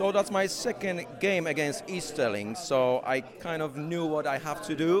 So that's my second game against Easterlings, so I kind of knew what I have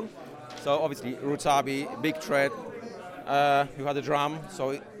to do. So obviously Rutabi, big threat. You had a drum,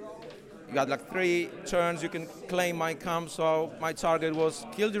 so you got like 3 turns you can claim my camp. So my target was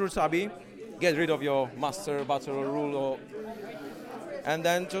kill the Rutabi, get rid of your master battle rule, and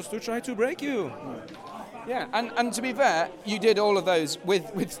then just to try to break you. Yeah, and to be fair, you did all of those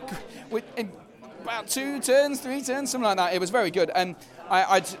with in about 2 turns, 3 turns, something like that. It was very good. And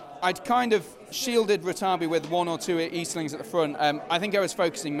I'd kind of shielded Rutabi with 1 or 2 Eastlings at the front. I think I was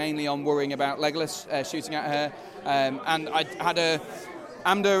focusing mainly on worrying about Legolas shooting at her. And I had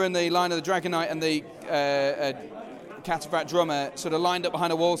Amdur and the line of the Dragon Knight and the Cataphract Drummer sort of lined up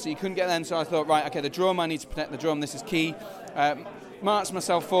behind a wall, so you couldn't get them. So I thought, right, okay, the drum, I need to protect the drum. This is key. Marched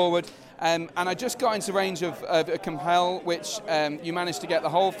myself forward. And I just got into range of a Compel, which you managed to get the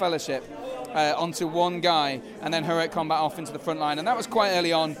whole Fellowship onto one guy, and then heroic combat off into the front line. And that was quite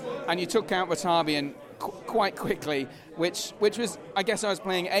early on, and you took out Rutabi and quite quickly, which was, I guess I was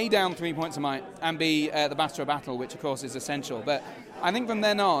playing A, down 3 points of might, and B, the Master of Battle, which of course is essential. But I think from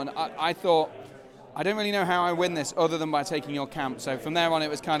then on, I thought, I don't really know how I win this other than by taking your camp. So from there on, it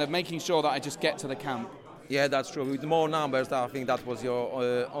was kind of making sure that I just get to the camp. Yeah, that's true. With more numbers, I think that was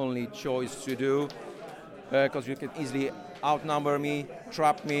your only choice to do, because you can easily outnumber me,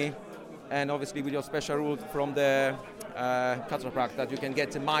 trap me, and obviously with your special rule from the Cataphract that you can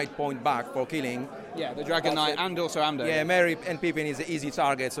get a might point back for killing. Yeah, the Dragon Knight and also Amdur. Yeah, Merry and Pippin is an easy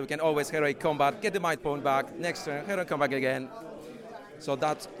target, so we can always heroic combat, get the might point back, next turn, heroic combat again. So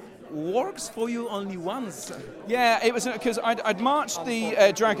that works for you only once. Yeah, it was because I'd marched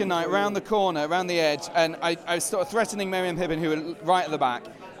the Dragon Knight round the corner, around the edge, and I was sort of threatening Merry and Pippin, who were right at the back.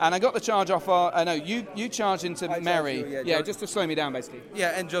 And I got the charge off. No, you charged into Merry. Yeah, just to slow me down, basically.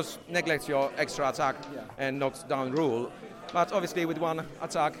 Yeah, and just neglect your extra attack and knocks down rule. But obviously, with one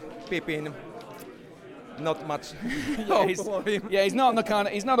attack, Pippin, not much. He's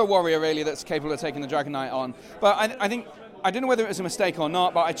not a warrior really that's capable of taking the Dragon Knight on. But I think. I don't know whether it was a mistake or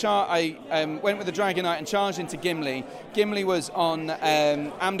not, but I went with the Dragon Knight and charged into Gimli. Gimli was on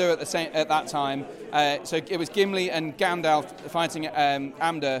Amdur at that time, so it was Gimli and Gandalf fighting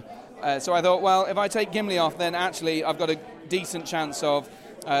Amdur. So I thought, well, if I take Gimli off, then actually I've got a decent chance of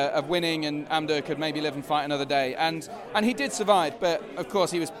winning, and Amdur could maybe live and fight another day. And he did survive, but of course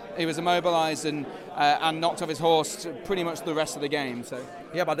he was immobilised and knocked off his horse pretty much the rest of the game. So.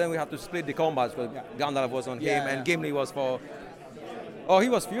 Yeah, but then we had to split the combats, because Gandalf was on him and Gimli was for... Oh, he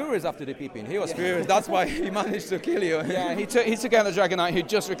was furious after the Pippin. He was furious. That's why he managed to kill you. Yeah, he took out the Dragon Knight, who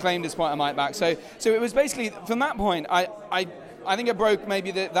just reclaimed his point of might back. So it was basically, from that point, I think I broke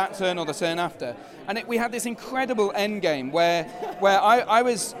maybe that turn or the turn after. And we had this incredible end game where I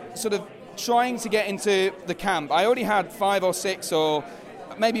was sort of trying to get into the camp. I already had 5 or 6 or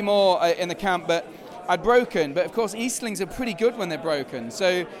maybe more in the camp, but I'd broken. But of course, Eastlings are pretty good when they're broken.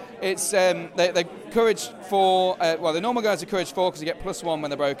 So it's they're courage 4. Well, the normal guys are courage 4 because you get +1 when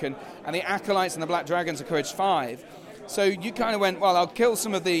they're broken, and the acolytes and the black dragons are courage 5. So you kind of went, well, I'll kill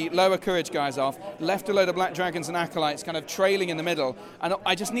some of the lower courage guys off, left a load of black dragons and acolytes kind of trailing in the middle, and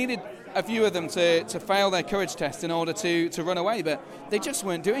I just needed a few of them to fail their courage test in order to run away, but they just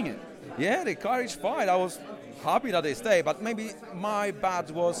weren't doing it. Yeah, the courage 5, I was happy that they stayed, but maybe my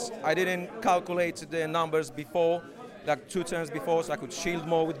bad was I didn't calculate the numbers before, like 2 turns before, so I could shield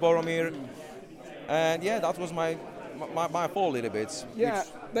more with Boromir. And yeah, that was my fault a little bit. Yeah.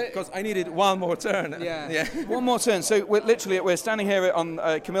 Because I needed one more turn. Yeah. One more turn. So we're standing here on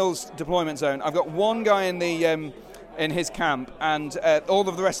Camille's deployment zone. I've got one guy in the in his camp, and all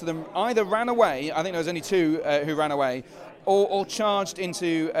of the rest of them either ran away. I think there was only 2 who ran away, or charged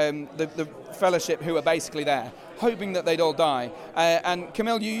into the Fellowship, who were basically there, hoping that they'd all die. And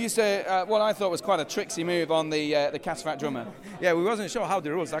Camille, you used what I thought was quite a tricksy move on the Cataphat Drummer. Yeah, we wasn't sure how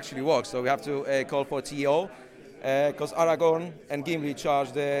the rules actually work, so we have to call for TO. Because Aragorn and Gimli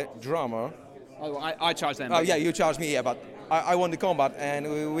charged the drummer. Oh, I charged them. Oh, yeah, you charged me, yeah, but I won the combat, and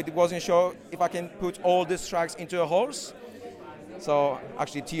we wasn't sure if I can put all these tracks into a horse. So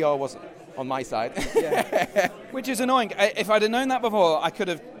actually, TO was on my side. Yeah. Which is annoying. If I'd have known that before, I could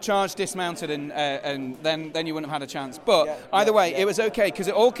have charged, dismounted, and then you wouldn't have had a chance. But either way, it was okay, because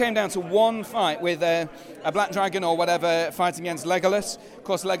it all came down to one fight with a black dragon or whatever fighting against Legolas. Of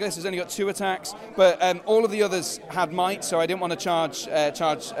course, Legolas has only got 2 attacks, but all of the others had might, so I didn't want to charge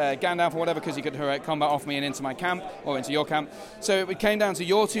Gandalf or whatever, because he could heroic combat off me and into my camp, or into your camp. So it came down to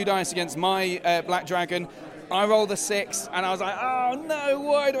your 2 dice against my black dragon. I rolled a 6, and I was like, oh no,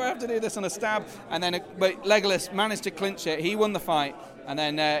 why do I have to do this on a stab? And then, but Legolas managed to clinch it. He won the fight, and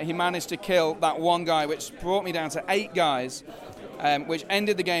then he managed to kill that one guy, which brought me down to 8 guys, which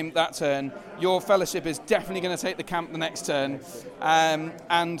ended the game that turn. Your Fellowship is definitely going to take the camp the next turn,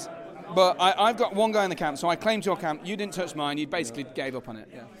 but I've got 1 guy in the camp, so I claimed your camp. You didn't touch mine. You basically gave up on it.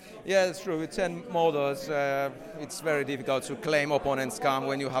 Yeah, that's true. With 10 models, it's very difficult to claim opponent's camp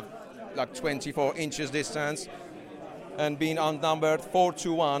when you have like 24 inches distance and being outnumbered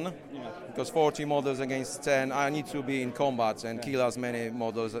 4-1, because 40 models against 10, I need to be in combat and kill as many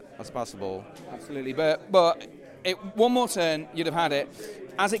models as possible. Absolutely, but one more turn, you'd have had it.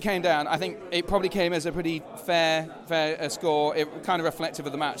 As it came down, I think it probably came as a pretty fair score. It kind of reflective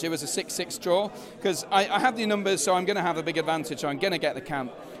of the match. It was a 6-6 draw, because I have the numbers, so I'm going to have a big advantage, so I'm going to get the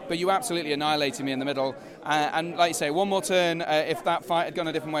camp. But you absolutely annihilated me in the middle. And like you say, one more turn, if that fight had gone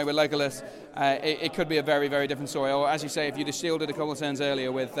a different way with Legolas, it could be a very, very different story. Or as you say, if you'd have shielded a couple of turns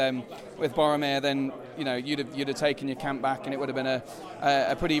earlier with Boromir, then you'd have taken your camp back, and it would have been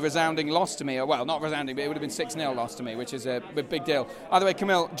a pretty resounding loss to me. Or, well, not resounding, but it would have been 6-0 loss to me, which is a big deal. Either way,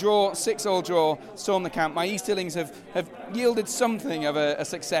 Camille, draw, 6-all draw, storm the camp. My Easterlings have yielded something of a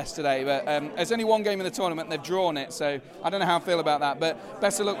success today, but there's only 1 game in the tournament and they've drawn it, so I don't know how I feel about that. But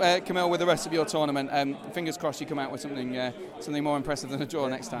best of luck, Camille, with the rest of your tournament. Fingers crossed you come out with something more impressive than a draw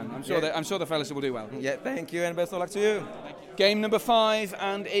next time. I'm sure the Fellowship will do well. Yeah, thank you, and best of luck to you. Game number 5,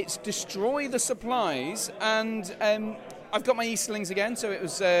 and it's Destroy the Supplies, and I've got my Easterlings again, so it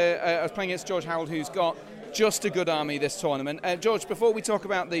was I was playing against George Harold, who's got just a good army this tournament. George, before we talk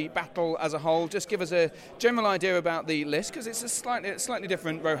about the battle as a whole, just give us a general idea about the list, because it's a slightly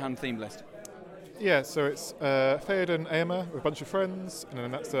different Rohan-themed list. Yeah, so it's Theoden Eomer with a bunch of friends, and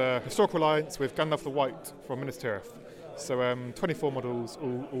then that's a Historical Alliance with Gandalf the White from Minas Tirith. So 24 models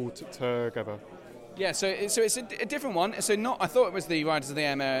all together. Yeah, so it's a different one. So I thought it was the Riders of the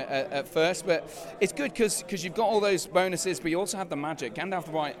Eomer at first, but it's good because you've got all those bonuses, but you also have the magic. Gandalf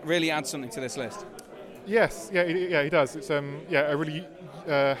the White really adds something to this list. Yes, he does. It's a really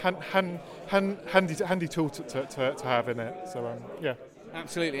handy tool to have in it. So yeah.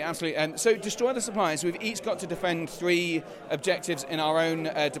 Absolutely. So Destroy the Supplies, we've each got to defend 3 objectives in our own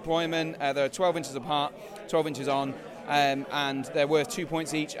deployment. They're 12 inches apart, 12 inches on, and they're worth 2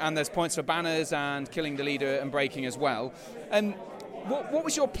 points each, and there's points for banners and killing the leader and breaking as well. What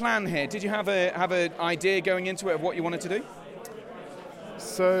was your plan here? Did you have an idea going into it of what you wanted to do?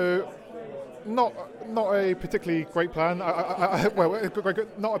 So, not a particularly great plan. Not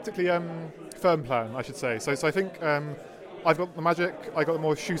a particularly firm plan, I should say. So I think I've got the magic. I got the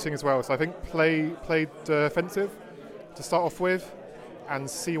more shooting as well. So I think play defensive to start off with, and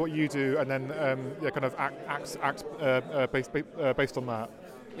see what you do, and then kind of act based on that.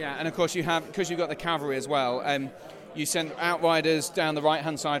 Yeah, and of course because you've got the cavalry as well. you sent Outriders down the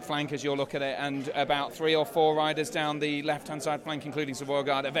right-hand side flank as you'll look at it, and about 3 or 4 riders down the left-hand side flank, including some Royal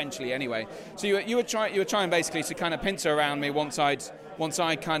Guard eventually anyway. So you were trying basically to kind of pincer around me once I'd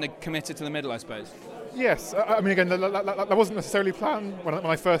kind of committed to the middle, I suppose. Yes, I mean, again, that wasn't necessarily planned when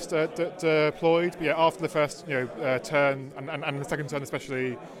I first deployed, but yeah, after the first turn, and the second turn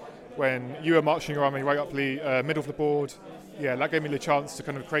especially, when you were marching your army right up the middle of the board, yeah, that gave me the chance to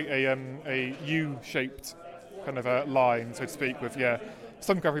kind of create a U-shaped kind of line, so to speak, with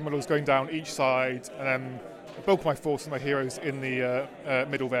some cavalry models going down each side, and then the bulk of my force and my heroes in the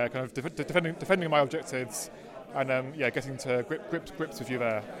middle there, kind of defending my objectives, and getting to grips with you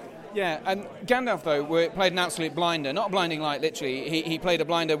there. Yeah, and Gandalf, though, played an absolute blinder. Not a blinding light, literally. He played a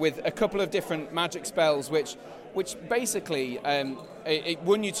blinder with a couple of different magic spells, which basically it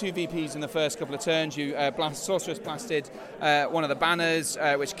won you 2 VPs in the first couple of turns. You Sorceress blasted one of the banners,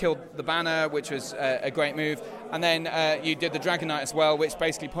 which killed the banner, which was a great move. And then you did the Dragon Knight as well, which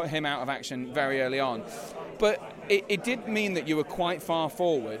basically put him out of action very early on. But it did mean that you were quite far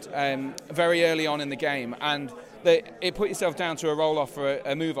forward very early on in the game, and it put yourself down to a roll-off or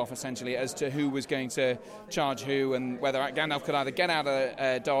a move-off, essentially, as to who was going to charge who, and whether Gandalf could either get out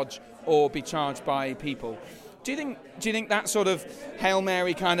of dodge or be charged by people. Do you think that sort of Hail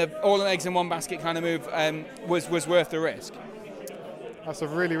Mary kind of all the eggs in one basket kind of move was worth the risk? That's a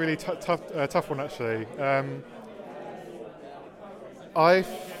really, really tough one, actually.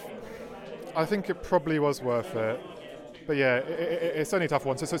 I think it probably was worth it, but yeah, it's certainly a tough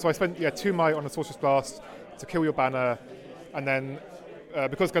one. So I spent 2 might on a Sorcerer's Blast to kill your banner, and then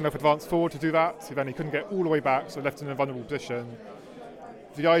because Gandalf advanced forward to do that, so then he couldn't get all the way back, so left in a vulnerable position.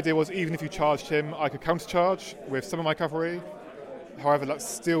 The idea was, even if you charged him, I could countercharge with some of my cavalry. However, that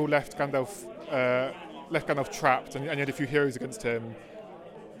still left Gandalf trapped, and you had a few heroes against him.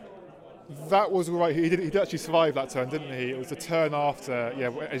 That was all right. He did actually survive that turn, didn't he? It was the turn after,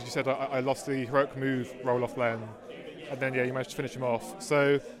 as you said, I lost the heroic move roll-off then, and then you managed to finish him off.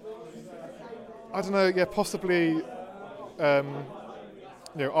 So I don't know. Possibly.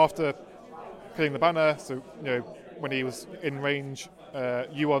 After killing the banner, so when he was in range,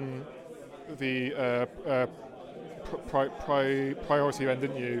 you on the priority end,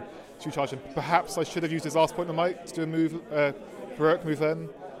 didn't you? So you charged him. Perhaps I should have used his last point of might to do a move, heroic move then.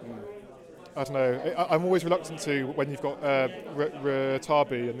 I don't know. I'm always reluctant to when you've got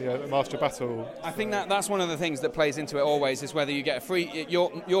Ratabi and the Master of Battle. I think that's one of the things that plays into it always, is whether you get a free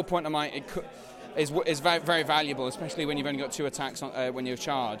your point of might. Is very, very valuable, especially when you've only got 2 attacks when you're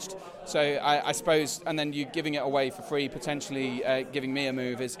charged. So I suppose, and then you giving it away for free, potentially giving me a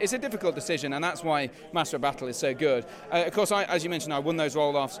move, is a difficult decision, and that's why Master of Battle is so good. Of course, as you mentioned, I won those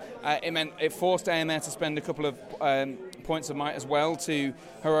roll-offs. It forced AMR to spend a couple of points of might as well to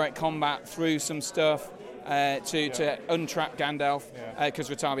heroic combat through some stuff. To untrap Gandalf, because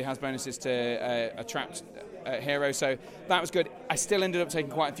Ratabi has bonuses to a trapped hero, so that was good. I still ended up taking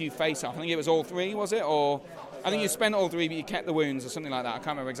quite a few face-off. I think it was all 3, was it? Or I think you spent all 3, but you kept the wounds or something like that. I can't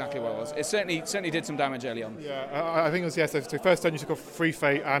remember exactly what it was. It certainly did some damage early on. Yeah, I think it was, so first turn you took off 3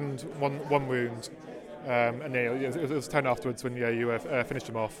 fate and one wound, and it was turn afterwards when you finished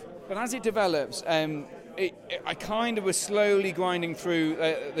him off. But as it develops, I kind of was slowly grinding through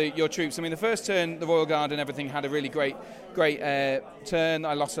your troops. I mean, the first turn, the Royal Guard and everything had a really great turn.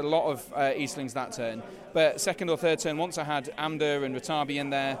 I lost a lot of Eastlings that turn. But second or third turn, once I had Amda and Ratabi in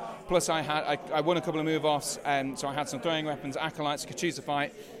there, plus I won a couple of move-offs, so I had some throwing weapons, acolytes, could choose a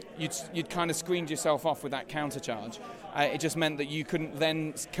fight. You'd kind of screened yourself off with that counter-charge. It just meant that you couldn't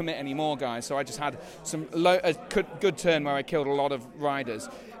then commit any more guys. So I just had a good turn where I killed a lot of riders.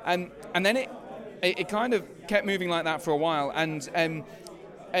 And then it kind of kept moving like that for a while, and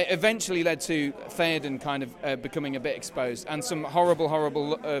it eventually led to Theoden kind of becoming a bit exposed, and some horrible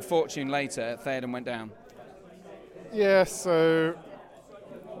fortune later, Theoden went down. Yeah, so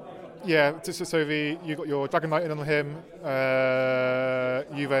you got your Dragon Knight in on him.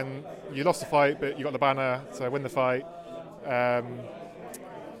 You lost the fight, but you got the banner to win the fight.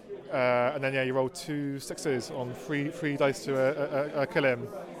 And then you rolled 2 6s on 3 dice to kill him.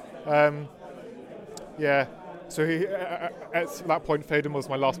 So he, at that point, Theoden was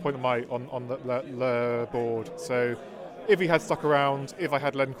my last point of might on the board. So if he had stuck around, if I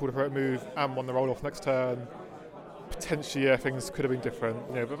had Len called a heroic move and won the roll-off next turn, potentially things could have been different.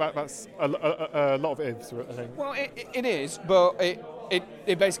 But that's a lot of ifs, I think. Well, it is, but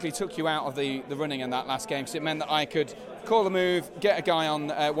it basically took you out of the running in that last game, because it meant that I could call the move, get a guy on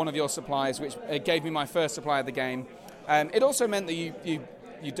one of your supplies, which gave me my first supply of the game. It also meant that you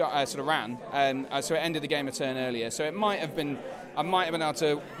sort of ran, so it ended the game a turn earlier. So I might have been able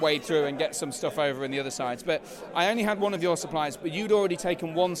to wade through and get some stuff over in the other sides. But I only had one of your supplies, but you'd already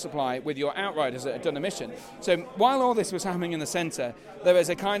taken one supply with your Outriders that had done a mission. So while all this was happening in the centre, there was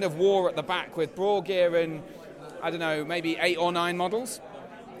a kind of war at the back with Brawgear and, I don't know, maybe 8 or 9 models.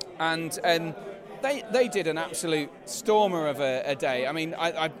 And they did an absolute stormer of a day. I mean,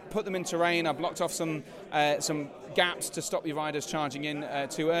 I put them in terrain. I blocked off some gaps to stop your riders charging in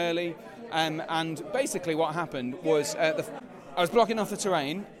too early. And basically what happened was I was blocking off the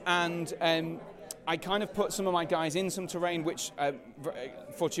terrain, and I kind of put some of my guys in some terrain, which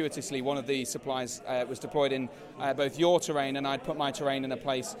fortuitously one of the supplies was deployed in both your terrain, and I'd put my terrain in a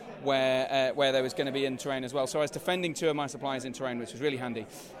place where there was going to be in terrain as well. So I was defending 2 of my supplies in terrain, which was really handy.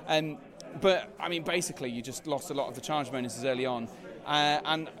 But, I mean, basically, you just lost a lot of the charge bonuses early on.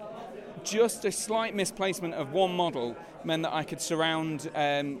 And just a slight misplacement of one model meant that I could surround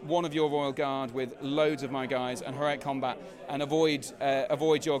one of your Royal Guard with loads of my guys and Heroic Combat and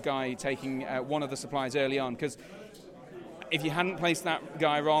avoid your guy taking one of the supplies early on. Because if you hadn't placed that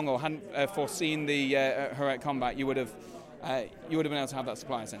guy wrong or hadn't foreseen the Heroic Combat, you would have been able to have that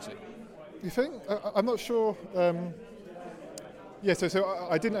supply, essentially. You think? I'm not sure... Yeah, so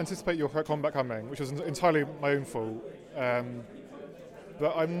I didn't anticipate your Heroic Combat coming, which was entirely my own fault.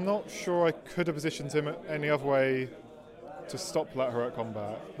 But I'm not sure I could have positioned him any other way to stop that Heroic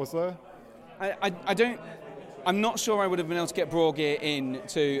Combat. Was there? I'm not sure I would have been able to get Brawgear in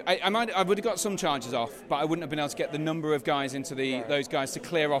to... I would have got some charges off, but I wouldn't have been able to get the number of guys into those guys to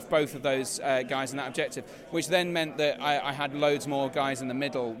clear off both of those guys in that objective, which then meant that I had loads more guys in the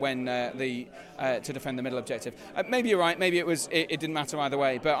middle when to defend the middle objective. Maybe you're right. Maybe it didn't matter either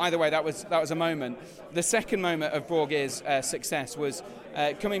way. But either way, that was a moment. The second moment of Brawgear's success was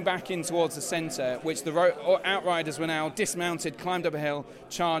coming back in towards the centre, which the Outriders were now dismounted, climbed up a hill,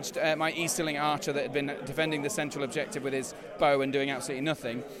 charged my Easterling archer that had been defending the central objective with his bow and doing absolutely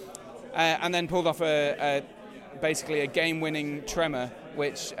nothing, and then pulled off basically a game-winning tremor,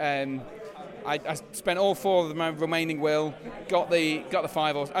 which I spent all 4 of my remaining will, got the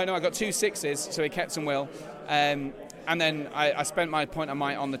 5 or... Oh no, I got 2 6s, so he kept some will. And then I spent my point of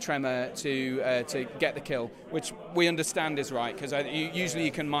might on the tremor to get the kill, which we understand is right, because usually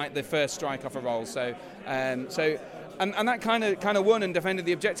you can might the first strike off a roll. And that kind of won and defended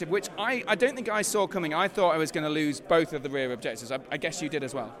the objective, which I don't think I saw coming. I thought I was going to lose both of the rear objectives. I guess you did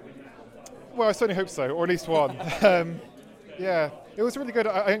as well. Well, I certainly hope so, or at least one. Yeah, it was really good.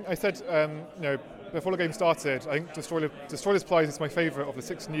 I said, before the game started, I think Destroyer's Prize is my favourite of the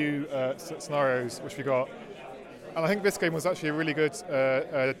 6 new scenarios which we got. And I think this game was actually a really good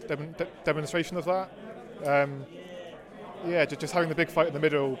demonstration of that. Just having the big fight in the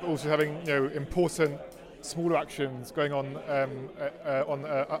middle, but also having important smaller actions going on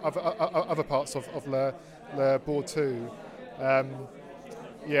other parts of the board too. I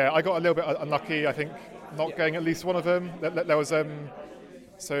got a little bit unlucky, I think, not getting at least one of them. There was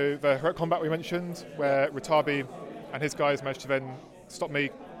so the Heroic Combat we mentioned, where Rutabi and his guys managed to then stop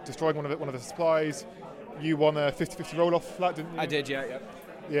me destroying one of the supplies. You won a 50-50 roll-off for that, didn't you? I did, yeah.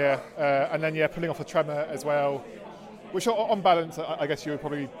 Yeah, and then pulling off the tremor as well, which on balance, I guess you were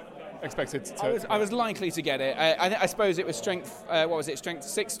probably expected to... I was likely to get it. I suppose it was strength... what was it? Strength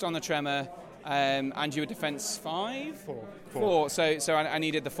 6 on the tremor, and you were defense 5? 4. So I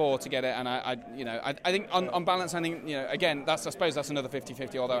needed the 4 to get it, and I think on balance, I think again, I suppose that's another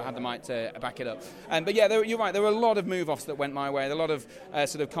 50-50. Although I had the might to back it up. But yeah, you're right. There were a lot of move offs that went my way. A lot of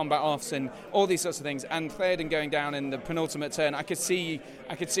sort of combat offs and all these sorts of things. And Theoden going down in the penultimate turn, I could see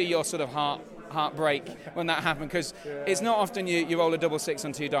your sort of heartbreak when that happened, because it's not often you roll a double 6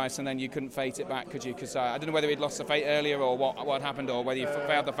 on 2 dice and then you couldn't fate it back, could you? Because I don't know whether he'd lost the fate earlier or what happened, or whether he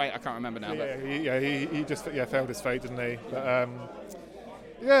failed the fate. I can't remember now. He just failed his fate, didn't he? But,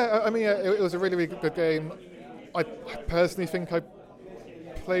 it was a really, really good game. I personally think I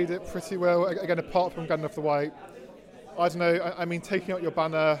played it pretty well. Again, apart from Gandalf the White, I don't know. I mean, taking out your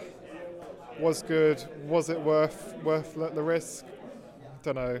banner was good. Was it worth the risk?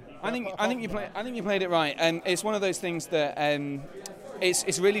 Don't know. I think you played it right. It's one of those things that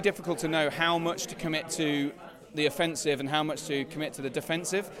it's really difficult to know how much to commit to the offensive and how much to commit to the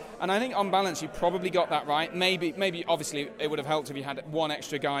defensive. And I think on balance you probably got that right. Maybe obviously it would have helped if you had one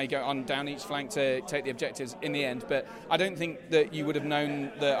extra guy go on down each flank to take the objectives in the end. But I don't think that you would have known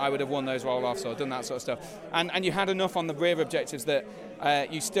that I would have won those roll-offs or done that sort of stuff. And you had enough on the rear objectives that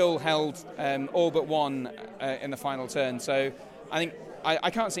you still held all but one in the final turn. So I think I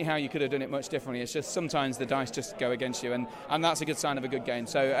can't see how you could have done it much differently. It's just sometimes the dice just go against you, and that's a good sign of a good game.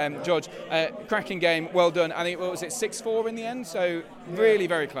 So, George, cracking game, well done. I think, what was it, 6-4 in the end? So really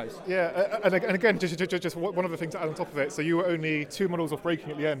very close. Yeah, and again, just one of the things to add on top of it. So you were only 2 models off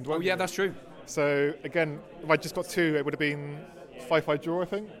breaking at the end, weren't you? Yeah, that's true. So again, if I just got 2, it would have been 5-5 draw, I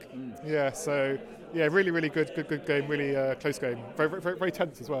think. Yeah, so yeah, really good game, really close game, very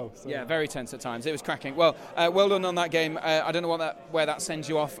tense as well. So. Yeah, very tense at times. It was cracking. Well, well done on that game. I don't know where that sends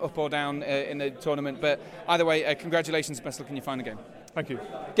you off, up or down in the tournament, but either way, congratulations, best luck in your final game. Thank you.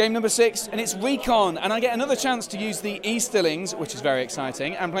 Game number 6, and it's Recon, and I get another chance to use the Easterlings, which is very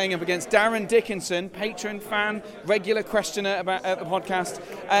exciting. I'm playing up against Darren Dickinson, patron, fan, regular questioner about the podcast,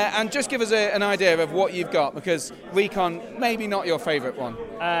 and just give us an idea of what you've got, because Recon, maybe not your favourite one.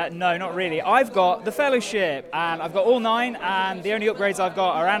 No, not really. I've got the Fellowship, and I've got all 9, and the only upgrades I've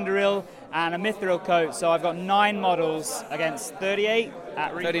got are Anduril and a Mithril coat, so I've got 9 models against 38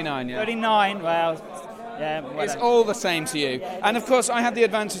 at Recon. 39, yeah. 39, well... Yeah, it's all the same to you. And of course, I had the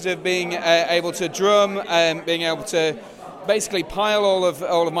advantage of being able to drum, being able to basically pile all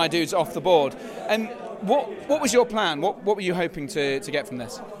of my dudes off the board. And what was your plan? What were you hoping to get from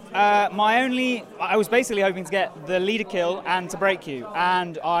this? I was basically hoping to get the leader kill and to break you.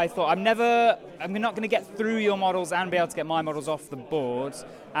 And I thought, I'm not going to get through your models and be able to get my models off the board.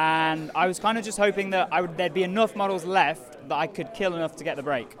 And I was kind of just hoping that there'd be enough models left that I could kill enough to get the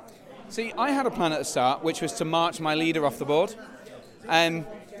break. See, I had a plan at the start, which was to march my leader off the board, and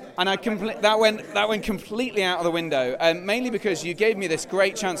that went completely out of the window. Mainly because you gave me this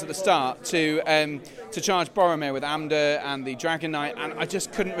great chance at the start to charge Boromir with Amdur and the Dragon Knight, and I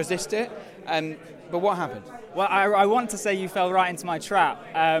just couldn't resist it. But what happened? Well, I want to say you fell right into my trap.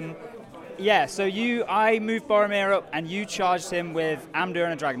 Yeah, so I moved Boromir up, and you charged him with Amdur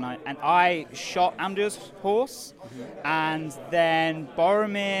and a Dragon Knight, and I shot Amdur's horse, and then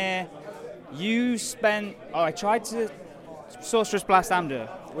Boromir. I tried to Sorcerous Blast Amdur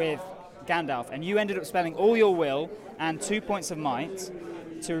with Gandalf, and you ended up spending all your will and 2 points of might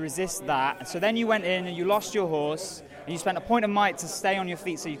to resist that. So then you went in and you lost your horse, and you spent a point of might to stay on your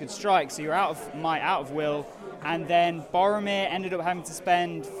feet so you could strike, so you're out of might, out of will, and then Boromir ended up having to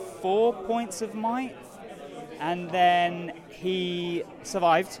spend 4 points of might, and then he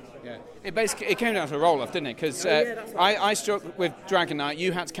survived. Yeah. It came down to a roll-off, didn't it? Because I struck with Dragon Knight,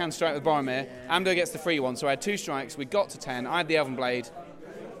 you had to counter-strike with Boromir, Amdur gets the free one, so I had 2 strikes, we got to 10, I had the Elven Blade.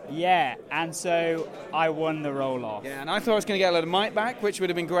 Yeah, and so I won the roll-off. Yeah, and I thought I was going to get a lot of might back, which would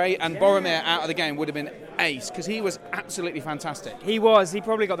have been great, and Boromir out of the game would have been ace, because he was absolutely fantastic. He was. He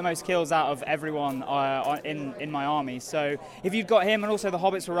probably got the most kills out of everyone in my army. So if you'd got him, and also the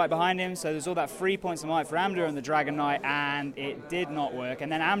Hobbits were right behind him, so there's all that 3 points of might for Amdur and the Dragon Knight, and it did not work.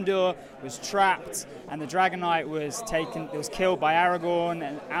 And then Amdur was trapped, and the Dragon Knight was killed by Aragorn,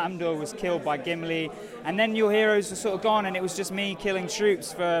 and Amdur was killed by Gimli, and then your heroes were sort of gone, and it was just me killing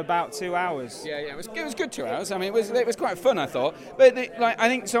troops for about 2 hours. Yeah, it was good 2 hours. I mean, it was quite fun, I thought. But I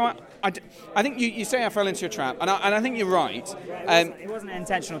think so. I think you say I fell into a trap, and I think you're right. It wasn't an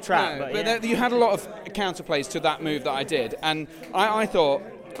intentional trap, no, but yeah. You had a lot of counterplays to that move that I did, and I thought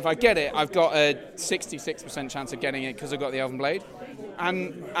if I get it, I've got a 66% chance of getting it because I've got the Elven Blade,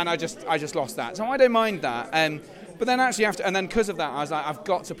 and I just lost that. So I don't mind that. But then actually and then because of that, I was like, I've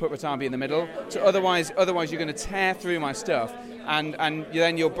got to put Ratabi in the middle. So otherwise you're going to tear through my stuff, and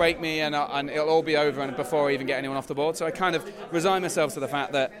then you'll break me, and it'll all be over, and before I even get anyone off the board. So I kind of resigned myself to the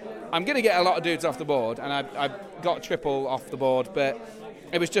fact that I'm going to get a lot of dudes off the board, and I got triple off the board, but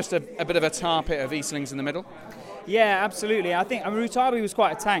it was just a bit of a tar pit of Eastlings in the middle. Yeah, absolutely. I think Rutabi was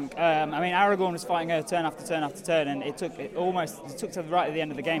quite a tank. Aragorn was fighting her turn after turn after turn, and it took to the right at the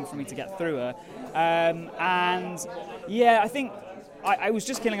end of the game for me to get through her. I think I was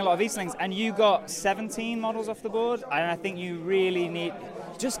just killing a lot of Eastlings, and you got 17 models off the board, and I think you really need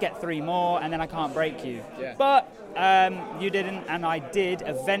just get 3 more, and then I can't break you. Yeah. But you didn't, and I did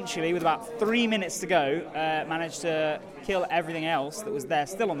eventually, with about 3 minutes to go, manage to kill everything else that was there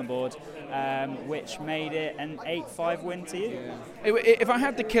still on the board, which made it an 8-5 win to you. Yeah. If I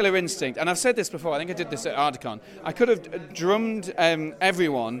had the killer instinct, and I've said this before, I think I did this at Ardicon, I could have drummed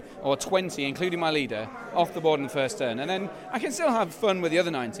everyone, or 20, including my leader, off the board in the first turn, and then I can still have fun with the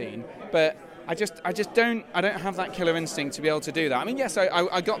other 19, but I don't have that killer instinct to be able to do that. I mean, yes,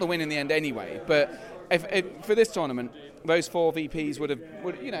 I got the win in the end anyway, but if for this tournament, those 4 VPs would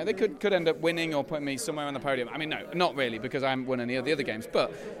they could end up winning or putting me somewhere on the podium. I mean, no, not really, because I haven't won any of the other games,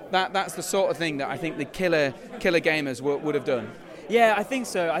 but that's the sort of thing that I think the killer gamers would have done. Yeah, I think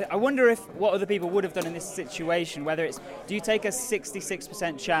so. I wonder what other people would have done in this situation, whether it's, do you take a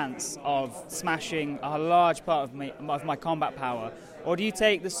 66% chance of smashing a large part of my combat power, or do you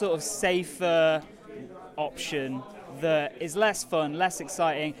take the sort of safer option that is less fun, less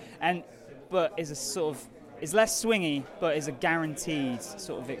exciting, but is less swingy, but is a guaranteed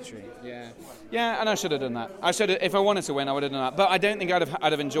sort of victory? Yeah, and I should have done that. If I wanted to win, I would have done that. But I don't think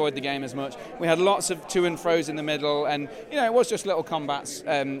I'd have enjoyed the game as much. We had lots of to and fro's in the middle, and it was just little combats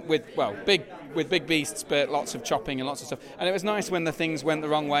with big beasts, but lots of chopping and lots of stuff. And it was nice when the things went the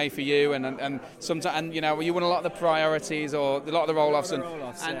wrong way for you, and sometimes you won a lot of the priorities or a lot of the roll-offs,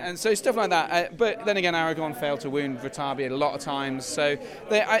 and so stuff like that. But then again, Aragorn failed to wound Ratabi a lot of times. So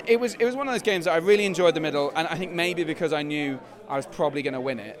it was one of those games that I really enjoyed the middle, and I think maybe because I knew I was probably going to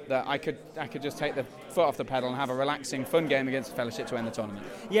win it, that I could just take the foot off the pedal and have a relaxing, fun game against the Fellowship to end the tournament.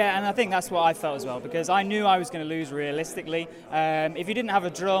 Yeah, and I think that's what I felt as well, because I knew I was going to lose realistically. If you didn't have a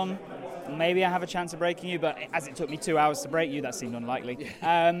drum, maybe I have a chance of breaking you, but as it took me 2 hours to break you, that seemed unlikely.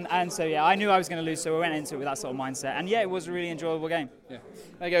 And so, I knew I was going to lose, so I went into it with that sort of mindset. And it was a really enjoyable game. Yeah.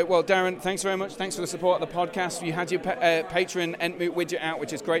 There you go. Well, Darren, thanks very much. Thanks for the support of the podcast. You had your Patreon Entmoot widget out,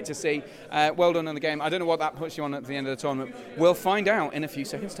 which is great to see. Well done on the game. I don't know what that puts you on at the end of the tournament. We'll find out in a few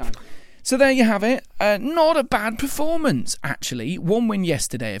seconds' time. So there you have it. Not a bad performance, actually. 1 win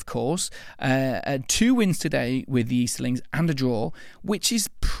yesterday, of course. 2 wins today with the Easterlings and a draw, which is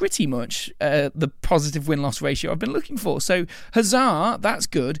pretty much the positive win-loss ratio I've been looking for. So, huzzah, that's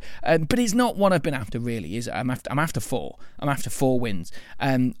good. But it's not what I've been after, really. I'm after 4. I'm after 4 wins.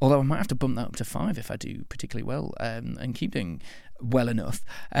 Although I might have to bump that up to 5 if I do particularly well and keep doing well enough,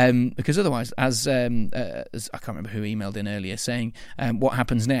 because otherwise, as I can't remember who emailed in earlier saying what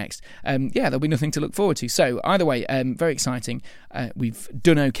happens next, there'll be nothing to look forward to. So either way, very exciting. We've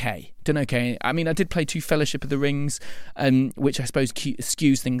done okay. I mean, I did play 2 Fellowship of the Rings, which I suppose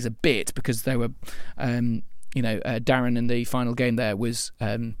skews things a bit, because they were Darren in the final game there was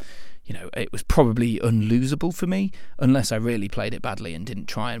it was probably unlosable for me unless I really played it badly and didn't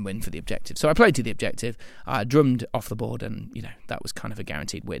try and win for the objective. So I played to the objective, I drummed off the board, and that was kind of a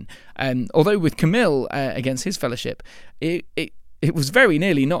guaranteed win. Although with Camille against his Fellowship, it was very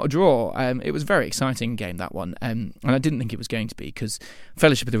nearly not a draw. It was a very exciting game, that one. And I didn't think it was going to be, because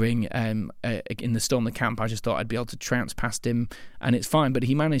Fellowship of the Ring, in the Storm the Camp, I just thought I'd be able to trounce past him and it's fine. But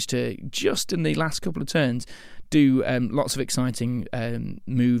he managed to, just in the last couple of turns, do lots of exciting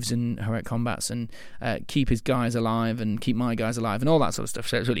moves and heroic combats and keep his guys alive and keep my guys alive and all that sort of stuff.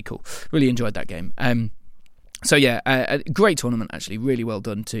 So it was really cool. Really enjoyed that game. A great tournament, actually. Really well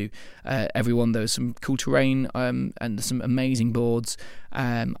done to everyone. There was some cool terrain and some amazing boards.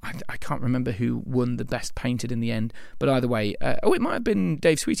 I can't remember who won the best painted in the end, but either way, it might have been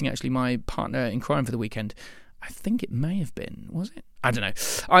Dave Sweeting, actually, my partner in crime for the weekend. I think it may have been, was it? I don't know.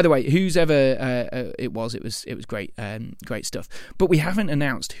 Either way, it was great, great stuff. But we haven't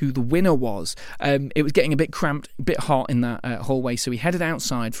announced who the winner was. It was getting a bit cramped, a bit hot in that hallway, so we headed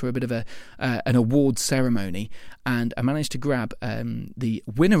outside for a bit of an awards ceremony, and I managed to grab the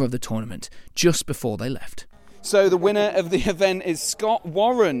winner of the tournament just before they left. So the winner of the event is Scott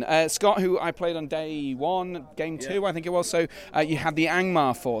Warren. Scott, who I played on day 1, game 2, I think it was. So you had the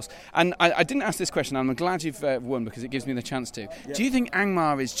Angmar force. And I didn't ask this question. I'm glad you've won, because it gives me the chance to. Yeah. Do you think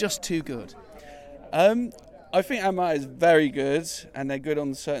Angmar is just too good? I think Angmar is very good, and they're good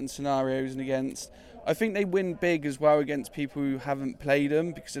on certain scenarios and against. I think they win big as well against people who haven't played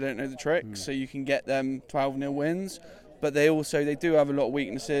them because they don't know the tricks. So you can get them 12-0 wins. But they do have a lot of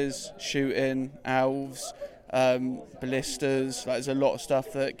weaknesses: shooting, elves, ballistas. There's a lot of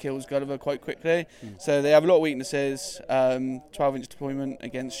stuff that kills Gulliver quite quickly. So they have a lot of weaknesses. 12-inch deployment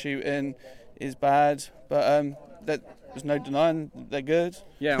against shooting is bad, but there's no denying they're good.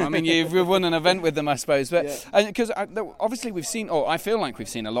 Yeah, I mean, you've won an event with them, I suppose. But because obviously we've seen, or I feel like we've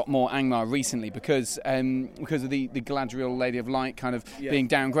seen a lot more Angmar recently because of the Galadriel Lady of Light kind of being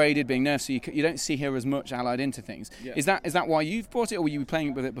downgraded, being nerfed, so you don't see her as much allied into things. Yeah. Is that why you've brought it, or were you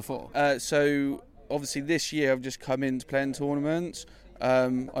playing with it before? So obviously this year I've just come into playing tournaments.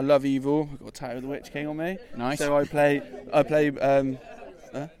 I love Evil. I've got a Tattoo of the Witch King on me. Nice. So I play.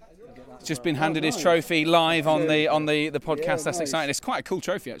 Just been handed his trophy live on the podcast. That's exciting. It's quite a cool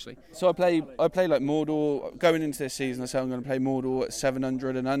trophy, actually. So I play like Mordor. Going into this season, I say I'm going to play Mordor at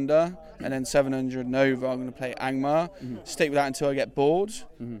 700 and under, and then 700 and over I'm going to play Angmar. Stick with that until I get bored.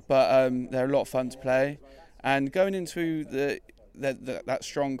 But they're a lot of fun to play. And going into that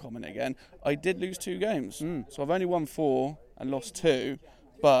strong comment again, I did lose 2 games. So I've only won 4 and lost 2,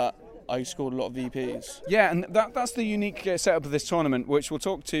 but I scored a lot of VPs. Yeah, and that's the unique setup of this tournament, which we'll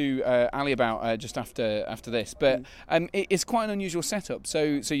talk to Ali about just after this. But it's quite an unusual setup.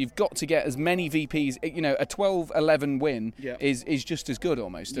 So you've got to get as many VPs. You know, a 12-11 win is just as good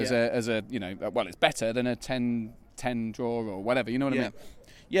almost as a well, it's better than a 10 draw or whatever. You know what I mean?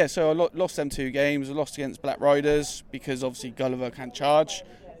 Yeah, so I lost them 2 games. I lost against Black Riders because obviously Gulliver can't charge,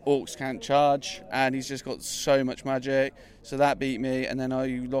 Orcs can't charge, and he's just got so much magic. So that beat me. And then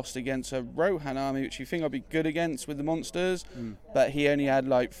I lost against a Rohan army, which you think I'd be good against with the monsters, but he only had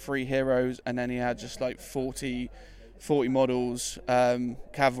like 3 heroes, and then he had just like 40 models,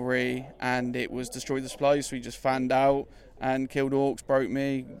 cavalry, and it was destroy the supplies. So he just fanned out and killed Orcs, broke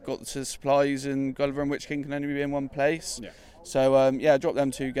me, got to the supplies, and Gulliver and Witch King can only be in one place. Yeah. So, I dropped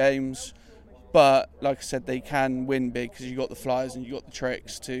them 2 games. But, like I said, they can win big because you got the flyers and you got the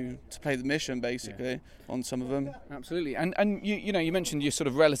tricks to play the mission, basically, on some of them. Absolutely. And you mentioned you're sort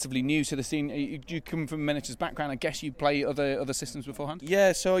of relatively new to the scene. You come from a miniatures background. I guess you play other systems beforehand?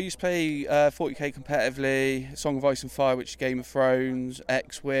 Yeah, so I used to play 40k competitively, Song of Ice and Fire, which is Game of Thrones,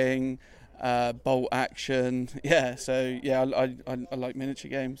 X-Wing, Bolt Action. Yeah, so I like miniature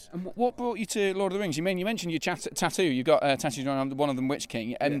games. And what brought you to Lord of the Rings? You mentioned your tattoo. You got tattooed on one of them, Witch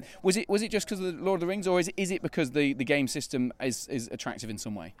King. And was it just because of the Lord of the Rings, or is it because the game system is attractive in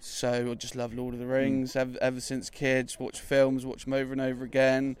some way? So I just love Lord of the Rings ever since kids. Watch films, watch them over and over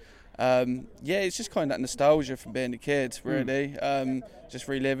again. It's just kind of that nostalgia from being a kid, really. Just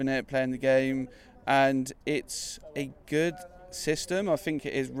reliving it, playing the game, and it's a good system. I think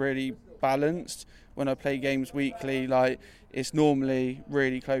it is really balanced. When I play games weekly, like, it's normally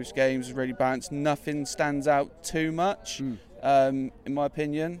really close games, really balanced. Nothing stands out too much, in my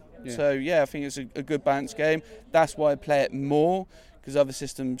opinion. So I think it's a good balanced game. That's why I play it more, because other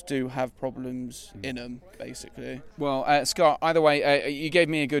systems do have problems in them, basically. Well, Scott, either way, you gave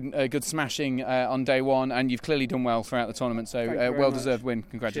me a good smashing on day one, and you've clearly done well throughout the tournament. So well-deserved win.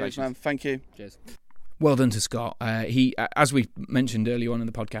 Congratulations. Cheers, man. Thank you. Cheers. Well done to Scott. He, as we mentioned earlier on in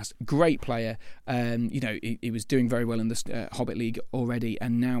the podcast, great player. He was doing very well in the Hobbit League already,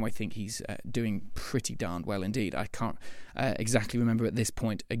 and now I think he's doing pretty darn well indeed. I can't exactly remember at this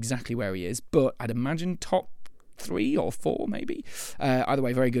point exactly where he is, but I'd imagine top 3 or 4 maybe. Either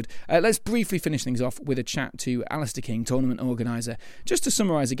way, very good. Let's briefly finish things off with a chat to Alistair King, tournament organiser, just to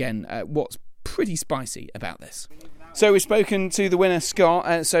summarise again what's pretty spicy about this. So we've spoken to the winner,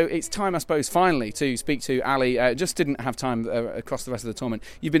 Scott, so it's time, I suppose, finally to speak to Ali. Just didn't have time across the rest of the tournament.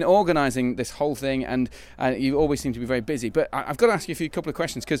 You've been organising this whole thing, and you always seem to be very busy, but I've got to ask you a couple of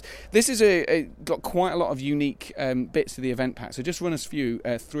questions, because this is got quite a lot of unique bits to the event pack, so just run us through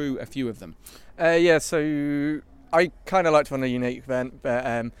a few of them. So I kind of like to run a unique event,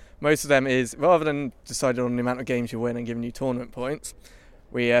 but most of them is, rather than deciding on the amount of games you win and giving you tournament points,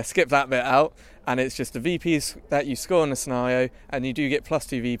 we skip that bit out, and it's just the VPs that you score in a scenario, and you do get plus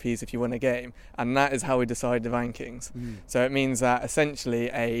 2 VPs if you win a game, and that is how we decide the rankings. So it means that essentially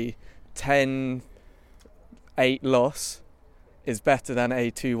a 10-8 loss is better than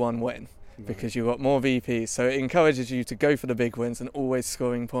a 2-1 win, because you've got more VPs. So it encourages you to go for the big wins and always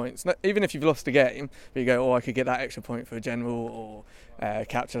scoring points. Even if you've lost a game, but you go, I could get that extra point for a general, or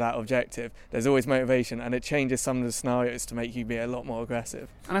capture that objective. There's always motivation, and it changes some of the scenarios to make you be a lot more aggressive.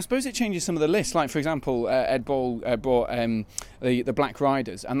 And I suppose it changes some of the lists. Like, for example, Ed Ball brought the Black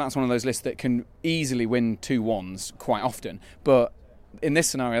Riders, and that's one of those lists that can easily win 2-1s quite often. But in this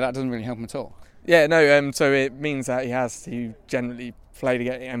scenario, that doesn't really help him at all. Yeah, no, so it means that he has to generally play to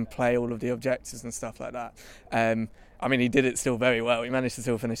get and play all of the objectives and stuff like that. He did it still very well. He managed to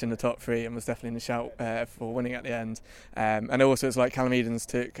still finish in the top 3 and was definitely in the shout for winning at the end. And also, it's like Callum Edens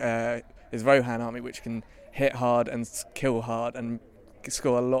took his Rohan army, which can hit hard and kill hard and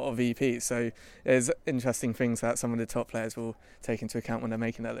score a lot of VPs. So there's interesting things that some of the top players will take into account when they're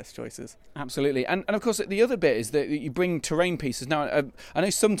making their list choices. Absolutely. And of course, the other bit is that you bring terrain pieces. Now, I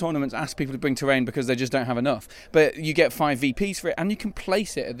know some tournaments ask people to bring terrain because they just don't have enough, but you get 5 VPs for it, and you can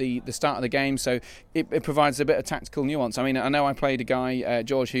place it at the start of the game, so it provides a bit of tactical nuance. I mean, I know I played a guy,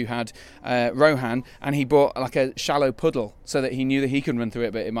 George, who had Rohan, and he brought like a shallow puddle so that he knew that he could run through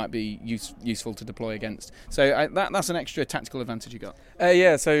it, but it might be useful to deploy against. So that's an extra tactical advantage you got.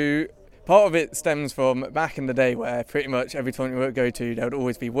 So part of it stems from back in the day where pretty much every tournament we would go to, there would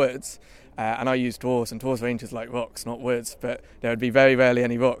always be woods. And I used dwarves, and dwarves rangers like rocks, not woods, but there would be very rarely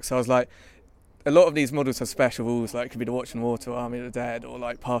any rocks. So I was like, a lot of these models have special rules, like it could be the Watch and Water, Army of the Dead, or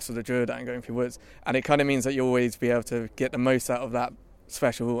like Pass of the Druidan going through woods. And it kind of means that you always be able to get the most out of that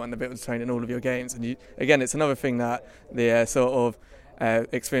special rule and the bit of terrain in all of your games. And again, it's another thing that the sort of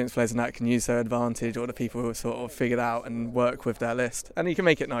experienced players in that can use their advantage, or the people who are sort of figured out and work with their list. And you can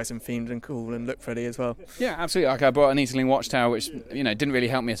make it nice and themed and cool and look pretty as well. Yeah, absolutely. Like I bought an Easterling Watchtower, which didn't really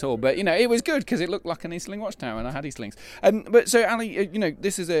help me at all, but it was good because it looked like an Easterling Watchtower, and I had Easterlings. But so Ali,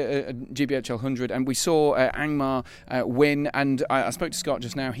 this is a GBHL 100, and we saw Angmar win. And I spoke to Scott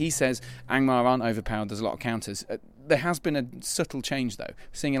just now. He says Angmar aren't overpowered. There's a lot of counters. There has been a subtle change though,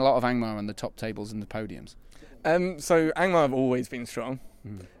 seeing a lot of Angmar on the top tables and the podiums. So Angmar have always been strong.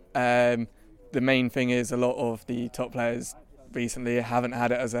 The main thing is a lot of the top players recently haven't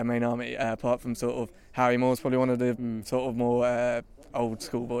had it as their main army, apart from sort of Harry Moore's probably one of the sort of more old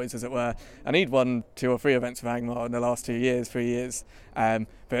school boys, as it were, and he'd won 2 or 3 events with Angmar in the last 3 years,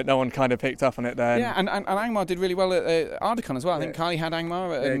 but no one kind of picked up on it then. Yeah, and Angmar did really well at Ardacon as well. I think Kylie had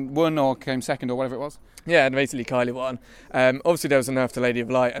Angmar and won or came second or whatever it was. Yeah, and basically Kylie won. Obviously there was a nerf to Lady of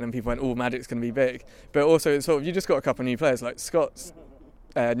Light, and then people went, Magic's going to be big. But also it's sort of, you just got a couple of new players, like Scott's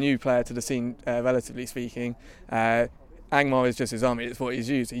new player to the scene, relatively speaking. Angmar is just his army, it's what he's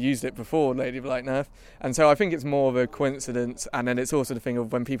used. He used it before Lady of Light nerf. And so I think it's more of a coincidence, and then it's also the thing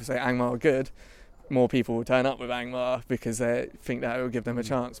of when people say Angmar are good, more people will turn up with Angmar because they think that it will give them a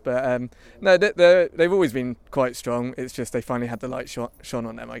chance. But no, they've always been quite strong. It's just they finally had the light shone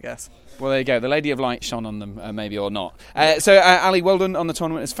on them, I guess. Well, there you go. The Lady of Light shone on them, maybe or not. So, Ali, well done on the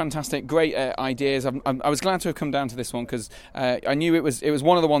tournament. It's fantastic. Great ideas. I was glad to have come down to this one because I knew it was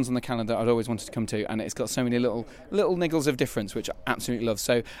one of the ones on the calendar I'd always wanted to come to, and it's got so many little niggles of difference, which I absolutely love.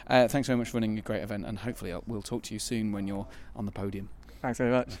 So, thanks very much for running a great event, and hopefully we'll talk to you soon when you're on the podium. Thanks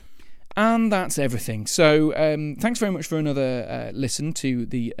very much. And that's everything. So thanks very much for another listen to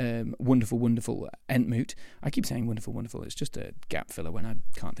the wonderful Entmoot. I keep saying wonderful. It's just a gap filler when I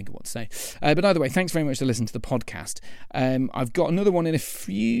can't think of what to say. But either way, thanks very much for listening to the podcast. I've got another one in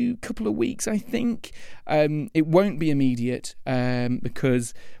a couple of weeks, I think. It won't be immediate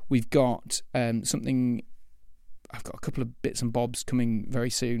because we've got something... I've got a couple of bits and bobs coming very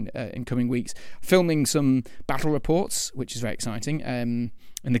soon in coming weeks. Filming some battle reports, which is very exciting,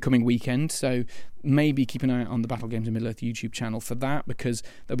 in the coming weekend. So maybe keep an eye out on the Battle Games in Middle-earth YouTube channel for that, because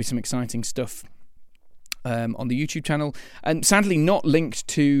there'll be some exciting stuff on the YouTube channel. And sadly not linked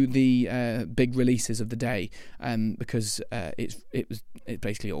to the big releases of the day, because it's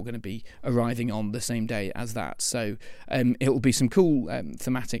basically all going to be arriving on the same day as that. So it'll be some cool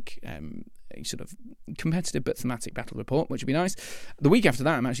thematic... sort of competitive but thematic battle report, which would be nice. The week after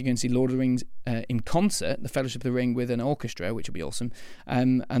that, I'm actually going to see Lord of the Rings in concert, the Fellowship of the Ring with an orchestra, which would be awesome.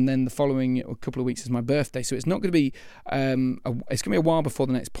 And then the following couple of weeks is my birthday, so it's not going to be it's going to be a while before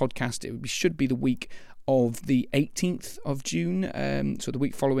the next podcast. It should be the week of the 18th of June, so the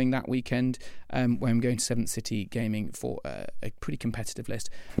week following that weekend, where I'm going to 7th City Gaming for a pretty competitive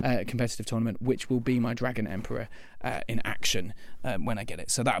competitive tournament, which will be my Dragon Emperor in action when I get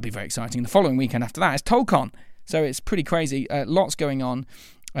it. So that'll be very exciting. The following weekend after that is TollCon, so it's pretty crazy. Lots going on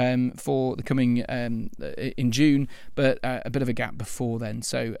for the coming in June, but a bit of a gap before then.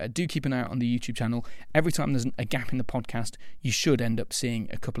 So do keep an eye out on the YouTube channel. Every time there's a gap in the podcast, you should end up seeing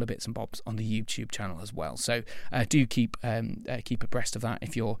a couple of bits and bobs on the YouTube channel as well. So do keep abreast of that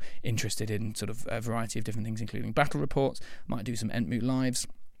if you're interested in sort of a variety of different things, including battle reports. Might do some Entmoot lives,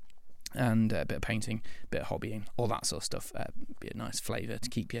 and a bit of painting, a bit of hobbying, all that sort of stuff. Be a nice flavour to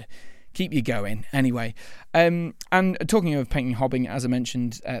keep you going. Anyway, and talking of painting, hobbying, as I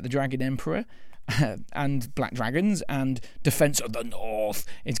mentioned, the Dragon Emperor and Black Dragons and Defence of the North,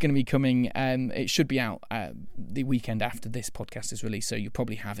 it's going to be coming. It should be out the weekend after this podcast is released, so you'll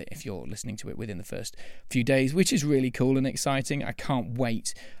probably have it if you're listening to it within the first few days, which is really cool and exciting. I can't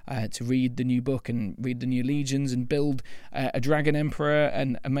wait to read the new book and read the new legions and build a Dragon Emperor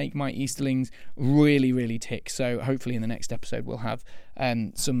and make my Easterlings really tick. So hopefully in the next episode we'll have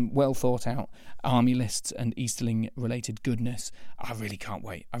some well thought out army lists and Easterling related goodness. I really can't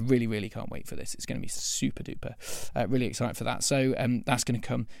wait. I really can't wait for this. It's going to be super duper. Really excited for that. So that's going to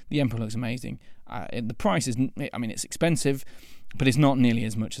come. The Emperor looks amazing. The price is, I mean, it's expensive, but it's not nearly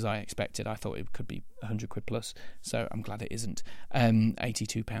as much as I expected. I thought it could be £100 plus, so I'm glad it isn't.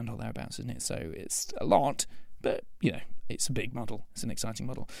 £82 or thereabouts, isn't it? So it's a lot, but you know, it's a big model. It's an exciting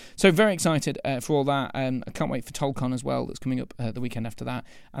model. So very excited for all that. I can't wait for TollCon as well. That's coming up the weekend after that.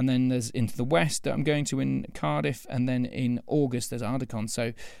 And then there's Into the West that I'm going to in Cardiff, and then in August there's Ardacon.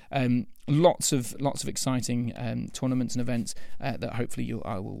 So lots of exciting tournaments and events that hopefully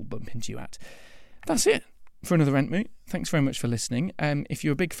I will bump into you at. That's it for another Entmoot. Thanks very much for listening. If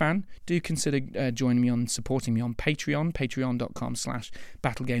you're a big fan, do consider joining me on, supporting me on Patreon,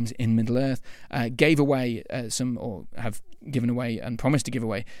 patreon.com/battlegamesinmiddle-earth. Gave away have given away and promised to give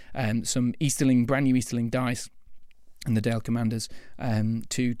away some brand new Easterling dice and the Dale Commanders,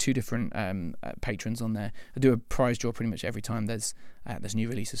 two different patrons on there. I do a prize draw pretty much every time there's new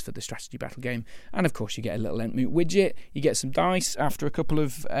releases for the strategy battle game, and of course you get a little Entmoot widget. You get some dice after a couple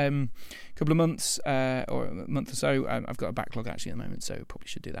of months or a month or so. I've got a backlog actually at the moment, so probably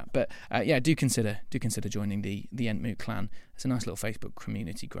should do that. But do consider joining the Entmoot clan. It's a nice little Facebook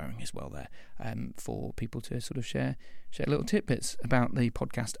community growing as well there, for people to sort of share little tidbits about the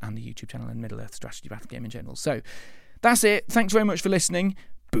podcast and the YouTube channel and Middle-earth strategy battle game in general. So that's it. Thanks very much for listening.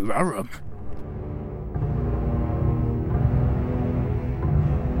 Boo-ra-rum.